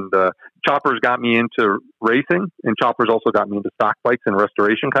all. And choppers got me into racing, and choppers also got me into stock bikes and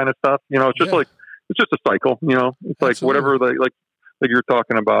restoration kind of stuff. It's just like it's just a cycle. It's like whatever like you're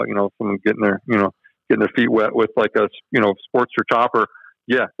talking about. Someone getting their feet wet with like a Sportster chopper.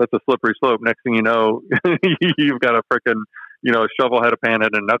 Yeah, that's a slippery slope. Next thing you know, you've got a freaking shovel head, a pan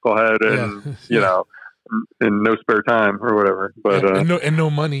head, and knucklehead, and and no spare time or whatever, but and no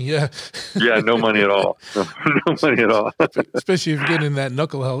money, no money at all, no money at all. Especially if you get in that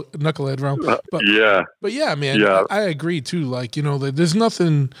knucklehead realm. But yeah, man, I agree too. Like there's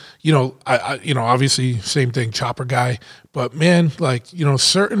nothing, I obviously same thing, chopper guy, but man, like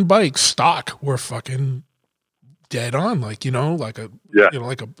certain bikes stock were fucking dead on, like like a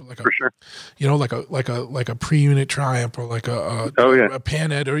for sure, like a pre-unit Triumph or like a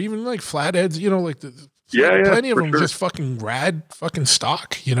panhead or even like flatheads, plenty of them sure. just fucking rad fucking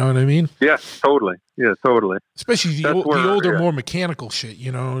stock, you know what I mean? Yeah, totally. Especially the older, more mechanical shit,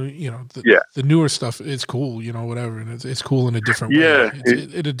 the newer stuff is cool, whatever, and it's cool in a different way.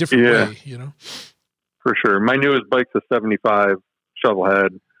 It's in a different way, For sure. My newest bike's a 75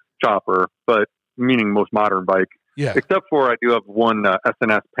 shovelhead chopper, but meaning most modern bike. Yeah. Except for I do have one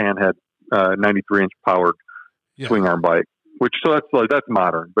SNS panhead 93-inch powered swing arm bike, which that's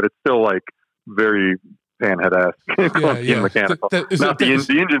modern, but it's still like very panhead-esque, clunky and mechanical. Not the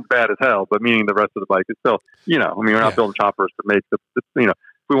engine's bad as hell, but meaning the rest of the bike is still, you know, I mean, we're not building choppers to make the, you know,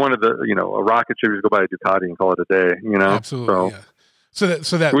 if we wanted the, you know, a rocket ship, we just go buy a Ducati and call it a day, you know? Absolutely, so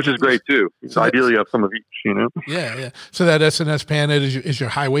that which is great too. So ideally you have some of each, you know? Yeah. So that S&S Panhead is your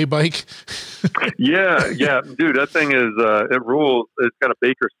highway bike? yeah. Dude, that thing is, it rules. It's got a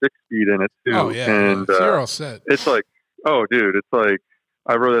Baker 6-speed in it too. Oh, yeah. And So you're all set. It's like, oh, dude, it's like,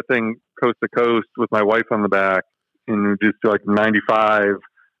 I rode that thing coast to coast with my wife on the back and just like 95,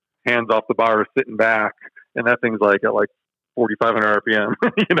 hands off the bar, sitting back. And that thing's like at like 4,500 RPM.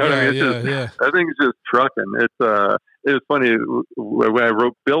 You know what I mean? That thing's just trucking. It was funny when I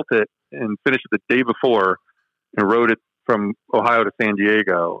built it and finished it the day before and rode it from Ohio to San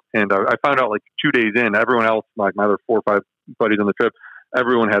Diego. And I found out like 2 days in, everyone else, like my other 4 or 5 buddies on the trip,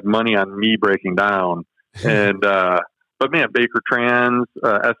 everyone had money on me breaking down. And, but man, Baker Trans,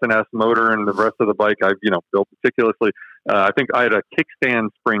 S&S motor, and the rest of the bike I've, you know, built meticulously. I think I had a kickstand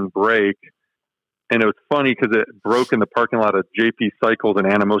spring brake. And it was funny because it broke in the parking lot of JP Cycles in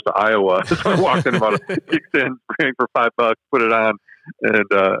Anamosa, Iowa. So I walked in about a kickstand spring for $5, put it on,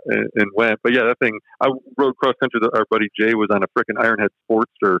 and went. But yeah, that thing, I rode cross country. Our buddy Jay was on a freaking Ironhead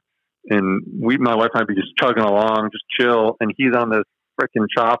Sportster, and my wife and I be just chugging along, just chill. And he's on this freaking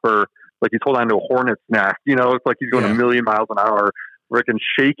chopper, like he's holding on to a hornet's nest. You know, it's like he's going a million miles an hour, freaking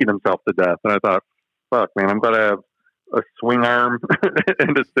shaking himself to death. And I thought, fuck, man, I'm glad I have a swing arm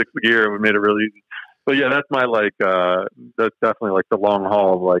and a 6th gear, and we made it really easy. But yeah, that's my that's definitely like the long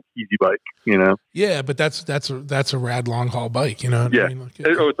haul of like easy bike, you know. Yeah, but that's a rad long haul bike, you know. Yeah, I mean? Like,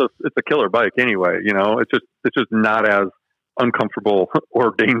 it's a killer bike anyway, you know. It's just not as uncomfortable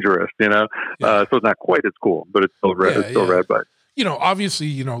or dangerous, you know. So it's not quite as cool, but it's still rad. It's still a rad bike. You know, obviously,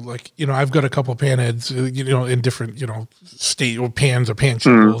 you know, like, you know, I've got a couple panheads, you know, in different, you know, state or pan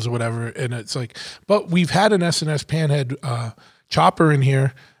shingles or whatever. And it's like, but we've had an S&S panhead chopper in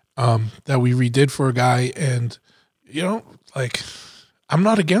here that we redid for a guy. And, you know, like, I'm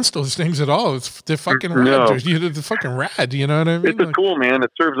not against those things at all. They're fucking rad. No. They're fucking rad. You know what I mean? It's a tool, man.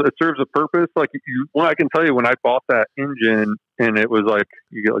 It serves a purpose. Like, well, I can tell you when I bought that engine and it was like,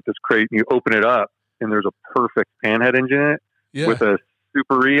 you get like this crate and you open it up and there's a perfect panhead engine in it. Yeah. With a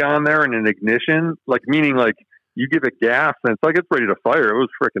Super E on there and an ignition, like meaning like you give it gas and it's like it's ready to fire. It was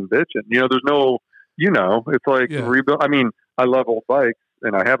freaking bitching. You know, there's no, you know, it's like rebuild. I mean, I love old bikes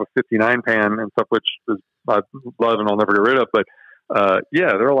and I have a 59 pan and stuff, which is I love and I'll never get rid of. But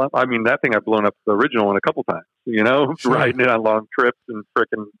yeah, they're a lot. I mean, that thing I've blown up the original one a couple times. You know, riding it on long trips and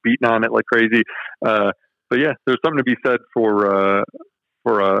freaking beating on it like crazy. But yeah, there's something to be said for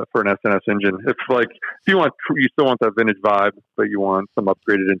an S&S engine. It's like you still want that vintage vibe, but you want some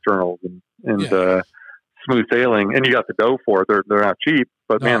upgraded internals and smooth sailing, and you got the dough for it. They're not cheap,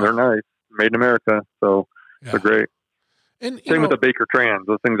 but man, they're nice, made in America, so they're great. And same with the Baker Trans.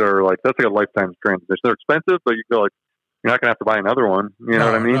 Those things are like that's like a lifetime transmission. They're expensive, but you feel like you're not gonna have to buy another one. You know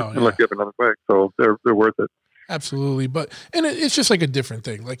what I mean? Unless you have another bike, so they're worth it. Absolutely. But, and it's just like a different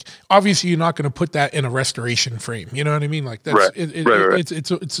thing. Like, obviously you're not going to put that in a restoration frame. You know what I mean? Like that's, right. It's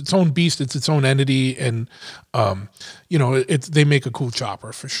its own beast. It's its own entity. And, you know, they make a cool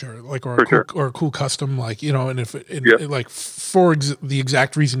chopper for sure. Like, or a cool custom, like, you know, and if, like for the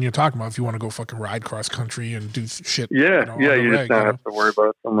exact reason you're talking about, if you want to go fucking ride cross country and do shit. Yeah. You know, you just don't have to worry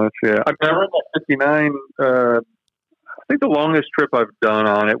about it so much. Yeah. I remember that 59, I think the longest trip I've done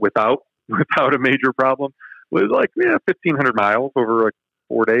on it without a major problem was like 1,500 miles over like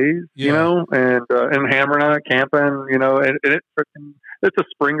 4 days, you know, and hammering on it, camping, you know, and it's a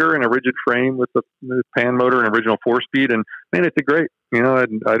Springer and a rigid frame with the pan motor and original 4-speed, and man, it did great. You know, I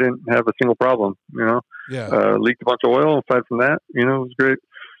didn't have a single problem. You know, leaked a bunch of oil. Aside from that, you know, it was great.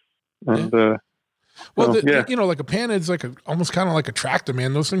 And well, you know, like a panhead's like almost kind of like a tractor,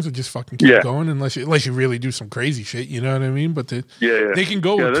 man. Those things will just fucking keep going unless you really do some crazy shit. You know what I mean? But they can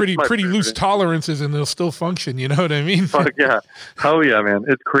go with pretty loose tolerances and they'll still function. You know what I mean? Fuck yeah. Oh yeah, man.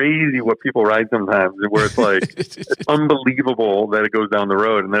 It's crazy what people ride sometimes where it's like, it's unbelievable that it goes down the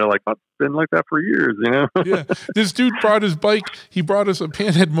road. And they're like, I've been like that for years, you know? Yeah. This dude brought his bike. He brought us a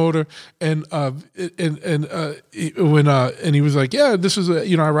panhead motor and he was like, yeah, this is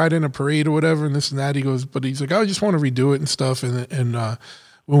you know, I ride in a parade or whatever and this and that. He goes, but he's like, I just want to redo it and stuff. And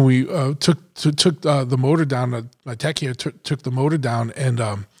when we took the motor down, my tech here took the motor down, and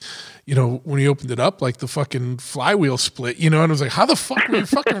you know, when he opened it up, like the fucking flywheel split, you know, and I was like, how the fuck were you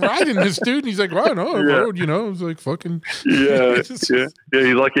fucking riding this, dude? And he's like, well, no, road, you know, it was like fucking He's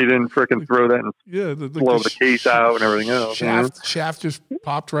lucky he didn't freaking throw that and blow the case out and everything else. Shaft just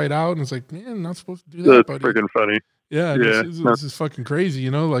popped right out, and it's like, man, not supposed to do that. That's freaking funny. Yeah, Yeah. this is fucking crazy, you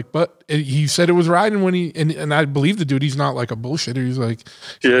know. Like, but he said it was riding when he and I believe the dude. He's not like a bullshitter. He's like,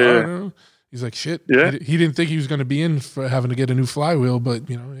 Yeah, "Oh, yeah. I don't know." He's like, shit. Yeah. He didn't think he was going to be in for having to get a new flywheel, but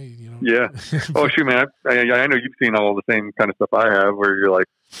you know, hey, you know. Yeah. Oh shoot, man! I know you've seen all the same kind of stuff I have, where you're like,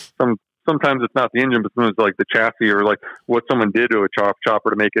 sometimes it's not the engine, but sometimes it's like the chassis or like what someone did to a chopper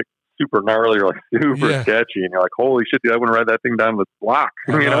to make it super gnarly or like super sketchy, and you're like, holy shit, dude, I want to ride that thing down the block.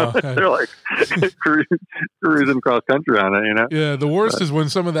 You know, they're like cruising cross country on it. You know. Yeah, the worst is when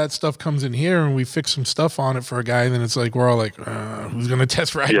some of that stuff comes in here and we fix some stuff on it for a guy, and then it's like we're all like, who's gonna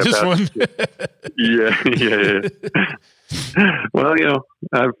test ride this one? Yeah. Well, you know,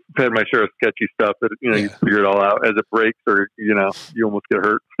 I've had my share of sketchy stuff that, you know, you figure it all out as it breaks or, you know, you almost get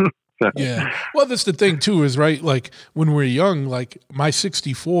hurt. Yeah. Well, that's the thing too, is right. Like when we were young, like my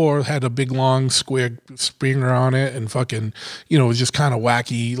 64 had a big long square Springer on it and fucking, you know, it was just kind of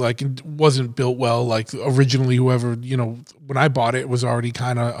wacky. Like it wasn't built well. Like originally whoever, you know, when I bought it was already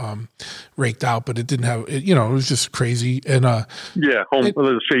kind of raked out, but it didn't have, you know, it was just crazy. And the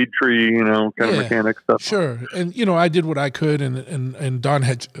shade tree, you know, kind of mechanic stuff. Sure. And, you know, I did what I could and Don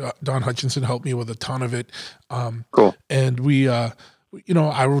Hutchinson helped me with a ton of it. Cool. And we, you know,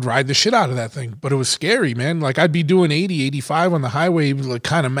 I would ride the shit out of that thing, but it was scary, man. Like I'd be doing 80, 85 on the highway, like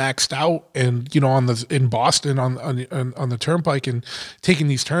kind of maxed out, and you know, in Boston on the turnpike and taking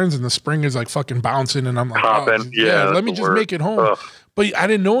these turns, and the spring is like fucking bouncing, and I'm like, let me just make it home. Ugh. But I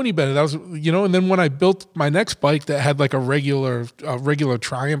didn't know any better. That was, you know, and then when I built my next bike that had like a regular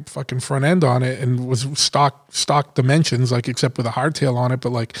Triumph fucking front end on it and was stock dimensions, like except with a hardtail on it,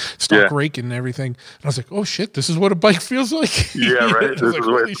 but like stock raking and everything. And I was like, oh shit, this is what a bike feels like. Yeah, right. This is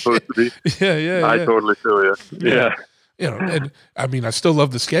what it's supposed to be. Yeah. I totally feel you. Yeah. You know, and I mean, I still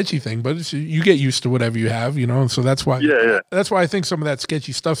love the sketchy thing, but you get used to whatever you have, you know. And so that's why, that's why I think some of that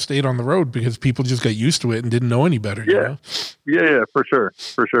sketchy stuff stayed on the road, because people just got used to it and didn't know any better. You know? Yeah, for sure.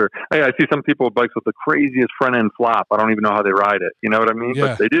 Hey, I see some people with bikes with the craziest front end flop. I don't even know how they ride it. You know what I mean? Yeah.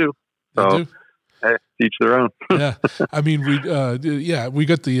 But they do. So, hey, each their own. Yeah, I mean, we got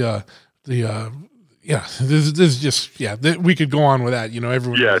the. This is just we could go on with that, you know.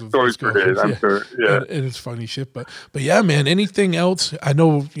 Everyone stories for days, I'm sure. Yeah, and it's funny shit, but yeah, man. Anything else? I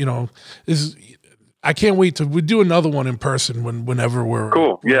know, you know, I can't wait to we do another one in person whenever we're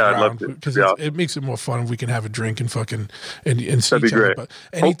cool. We're I'd love to, because it makes it more fun if we can have a drink and fucking and see that'd be each other. great. But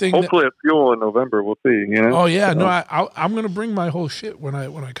anything, hopefully at Fuel in November, we'll see. You know? Oh yeah, no, I'm gonna bring my whole shit when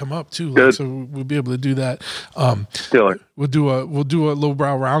I come up too. Like, so we'll be able to do that. We'll do a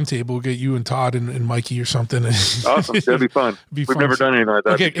lowbrow roundtable. We'll get you and Todd and Mikey or something. Awesome, that'd be fun. We've never done anything like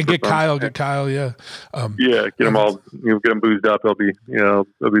that. Get Kyle. Get Kyle. Yeah. Get them all. Get them boozed up. It'll be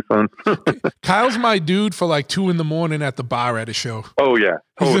fun. Kyle's my dude for like 2 a.m. at the bar at a show. Oh yeah,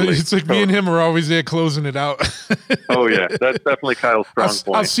 totally. It's like me and him are always there closing it out. Oh yeah, that's definitely Kyle's strong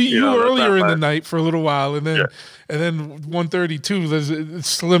point. I'll see you earlier in the night for a little while, and then 1:32,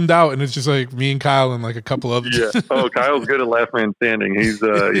 it's slimmed out, and it's just like me and Kyle and like a couple others. Yeah. Oh, Kyle's good at last man standing. He's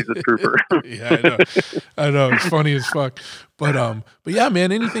a trooper. Yeah, I know. It's funny as fuck. But yeah,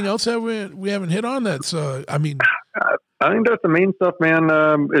 man. Anything else that we haven't hit on? That's I mean. I think that's the main stuff, man.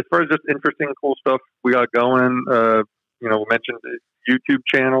 As far as just interesting, cool stuff we got going, you know, we mentioned the YouTube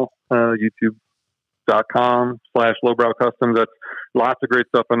channel, youtube.com/Lowbrow Customs. That's lots of great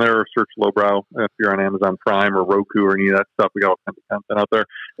stuff on there. Search Lowbrow if you're on Amazon Prime or Roku or any of that stuff. We got all kinds of content out there.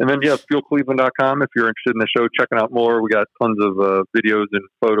 And then, FuelCleveland.com if you're interested in the show, checking out more. We got tons of videos and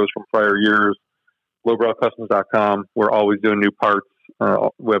photos from prior years. LowbrowCustoms.com. We're always doing new parts.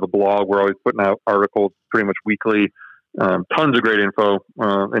 We have a blog. We're always putting out articles pretty much weekly. Tons of great info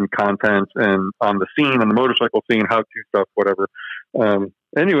and content and on the scene, on the motorcycle scene, how-to stuff, whatever.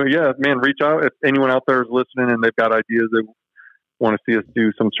 Anyway, man, reach out. If anyone out there is listening and they've got ideas they want to see us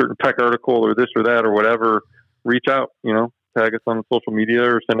do some certain tech article or this or that or whatever, reach out, you know, tag us on social media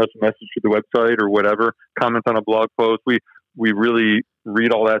or send us a message to the website or whatever, comment on a blog post. We really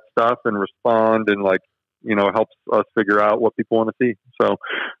read all that stuff and respond and helps us figure out what people want to see. So,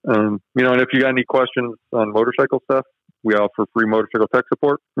 and if you got any questions on motorcycle stuff, we offer free motorcycle tech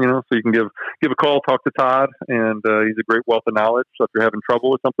support, so you can give a call, talk to Todd, and he's a great wealth of knowledge. So if you're having trouble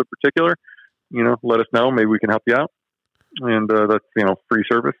with something particular, let us know. Maybe we can help you out. And that's, free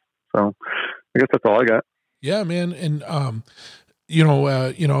service. So I guess that's all I got. Yeah, man. And,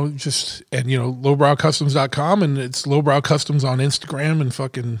 lowbrowcustoms.com, and it's Lowbrow Customs on Instagram, and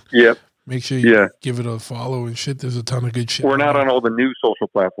fucking make sure you give it a follow and shit. There's a ton of good shit. We're not on all the new social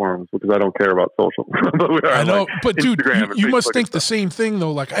platforms because I don't care about social. But we are. I know, but dude, you must think the same thing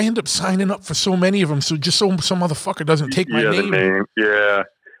though. Like I end up signing up for so many of them, so just so some motherfucker doesn't take my name. Yeah.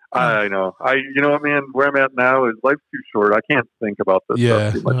 I know. You know what, man? Where I'm at now is life's too short. I can't think about this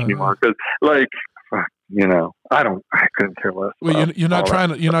stuff too much anymore. Because, like, you know, I couldn't care less. Well, you're not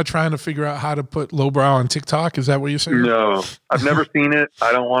trying to figure out how to put Lowbrow on TikTok. Is that what you're saying? No, I've never seen it.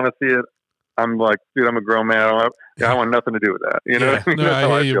 I don't want to see it. I'm like, dude, I'm a grown man. I want nothing to do with that. You know? Yeah, no,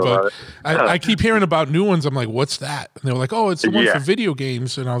 I hear you, but I keep hearing about new ones. I'm like, what's that? And they were like, oh, it's the one for video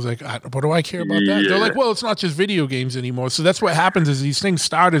games. And I was like, what do I care about that? They're like, well, it's not just video games anymore. So that's what happens is these things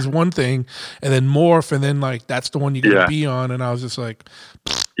start as one thing and then morph, and then like that's the one you're gonna be on. And I was just like,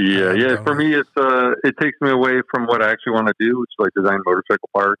 yeah. For me, it takes me away from what I actually want to do, which is like design motorcycle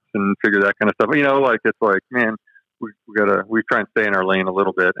parts and figure that kind of stuff. You know, like it's like, man, we try and stay in our lane a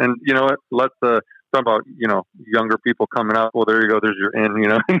little bit. And you know what? Let's talk about, you know, younger people coming up. Well, there you go. There's your in. You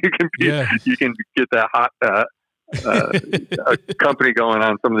know, you can get that hot company going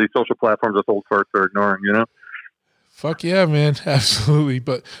on some of these social platforms that old farts are ignoring. You know. Fuck yeah, man, absolutely.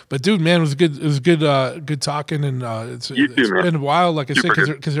 But dude, man, it was good talking, and it's been a while, like I said,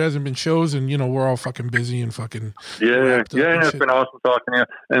 because there hasn't been shows, and you know we're all fucking busy and fucking it's been awesome talking to you,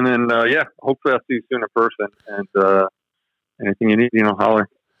 and then hopefully I'll see you soon in person, and anything you need, you know, holler.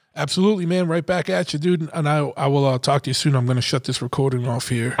 Absolutely, man. Right back at you, dude, and I will talk to you soon. I'm going to shut this recording off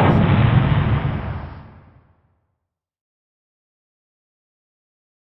here.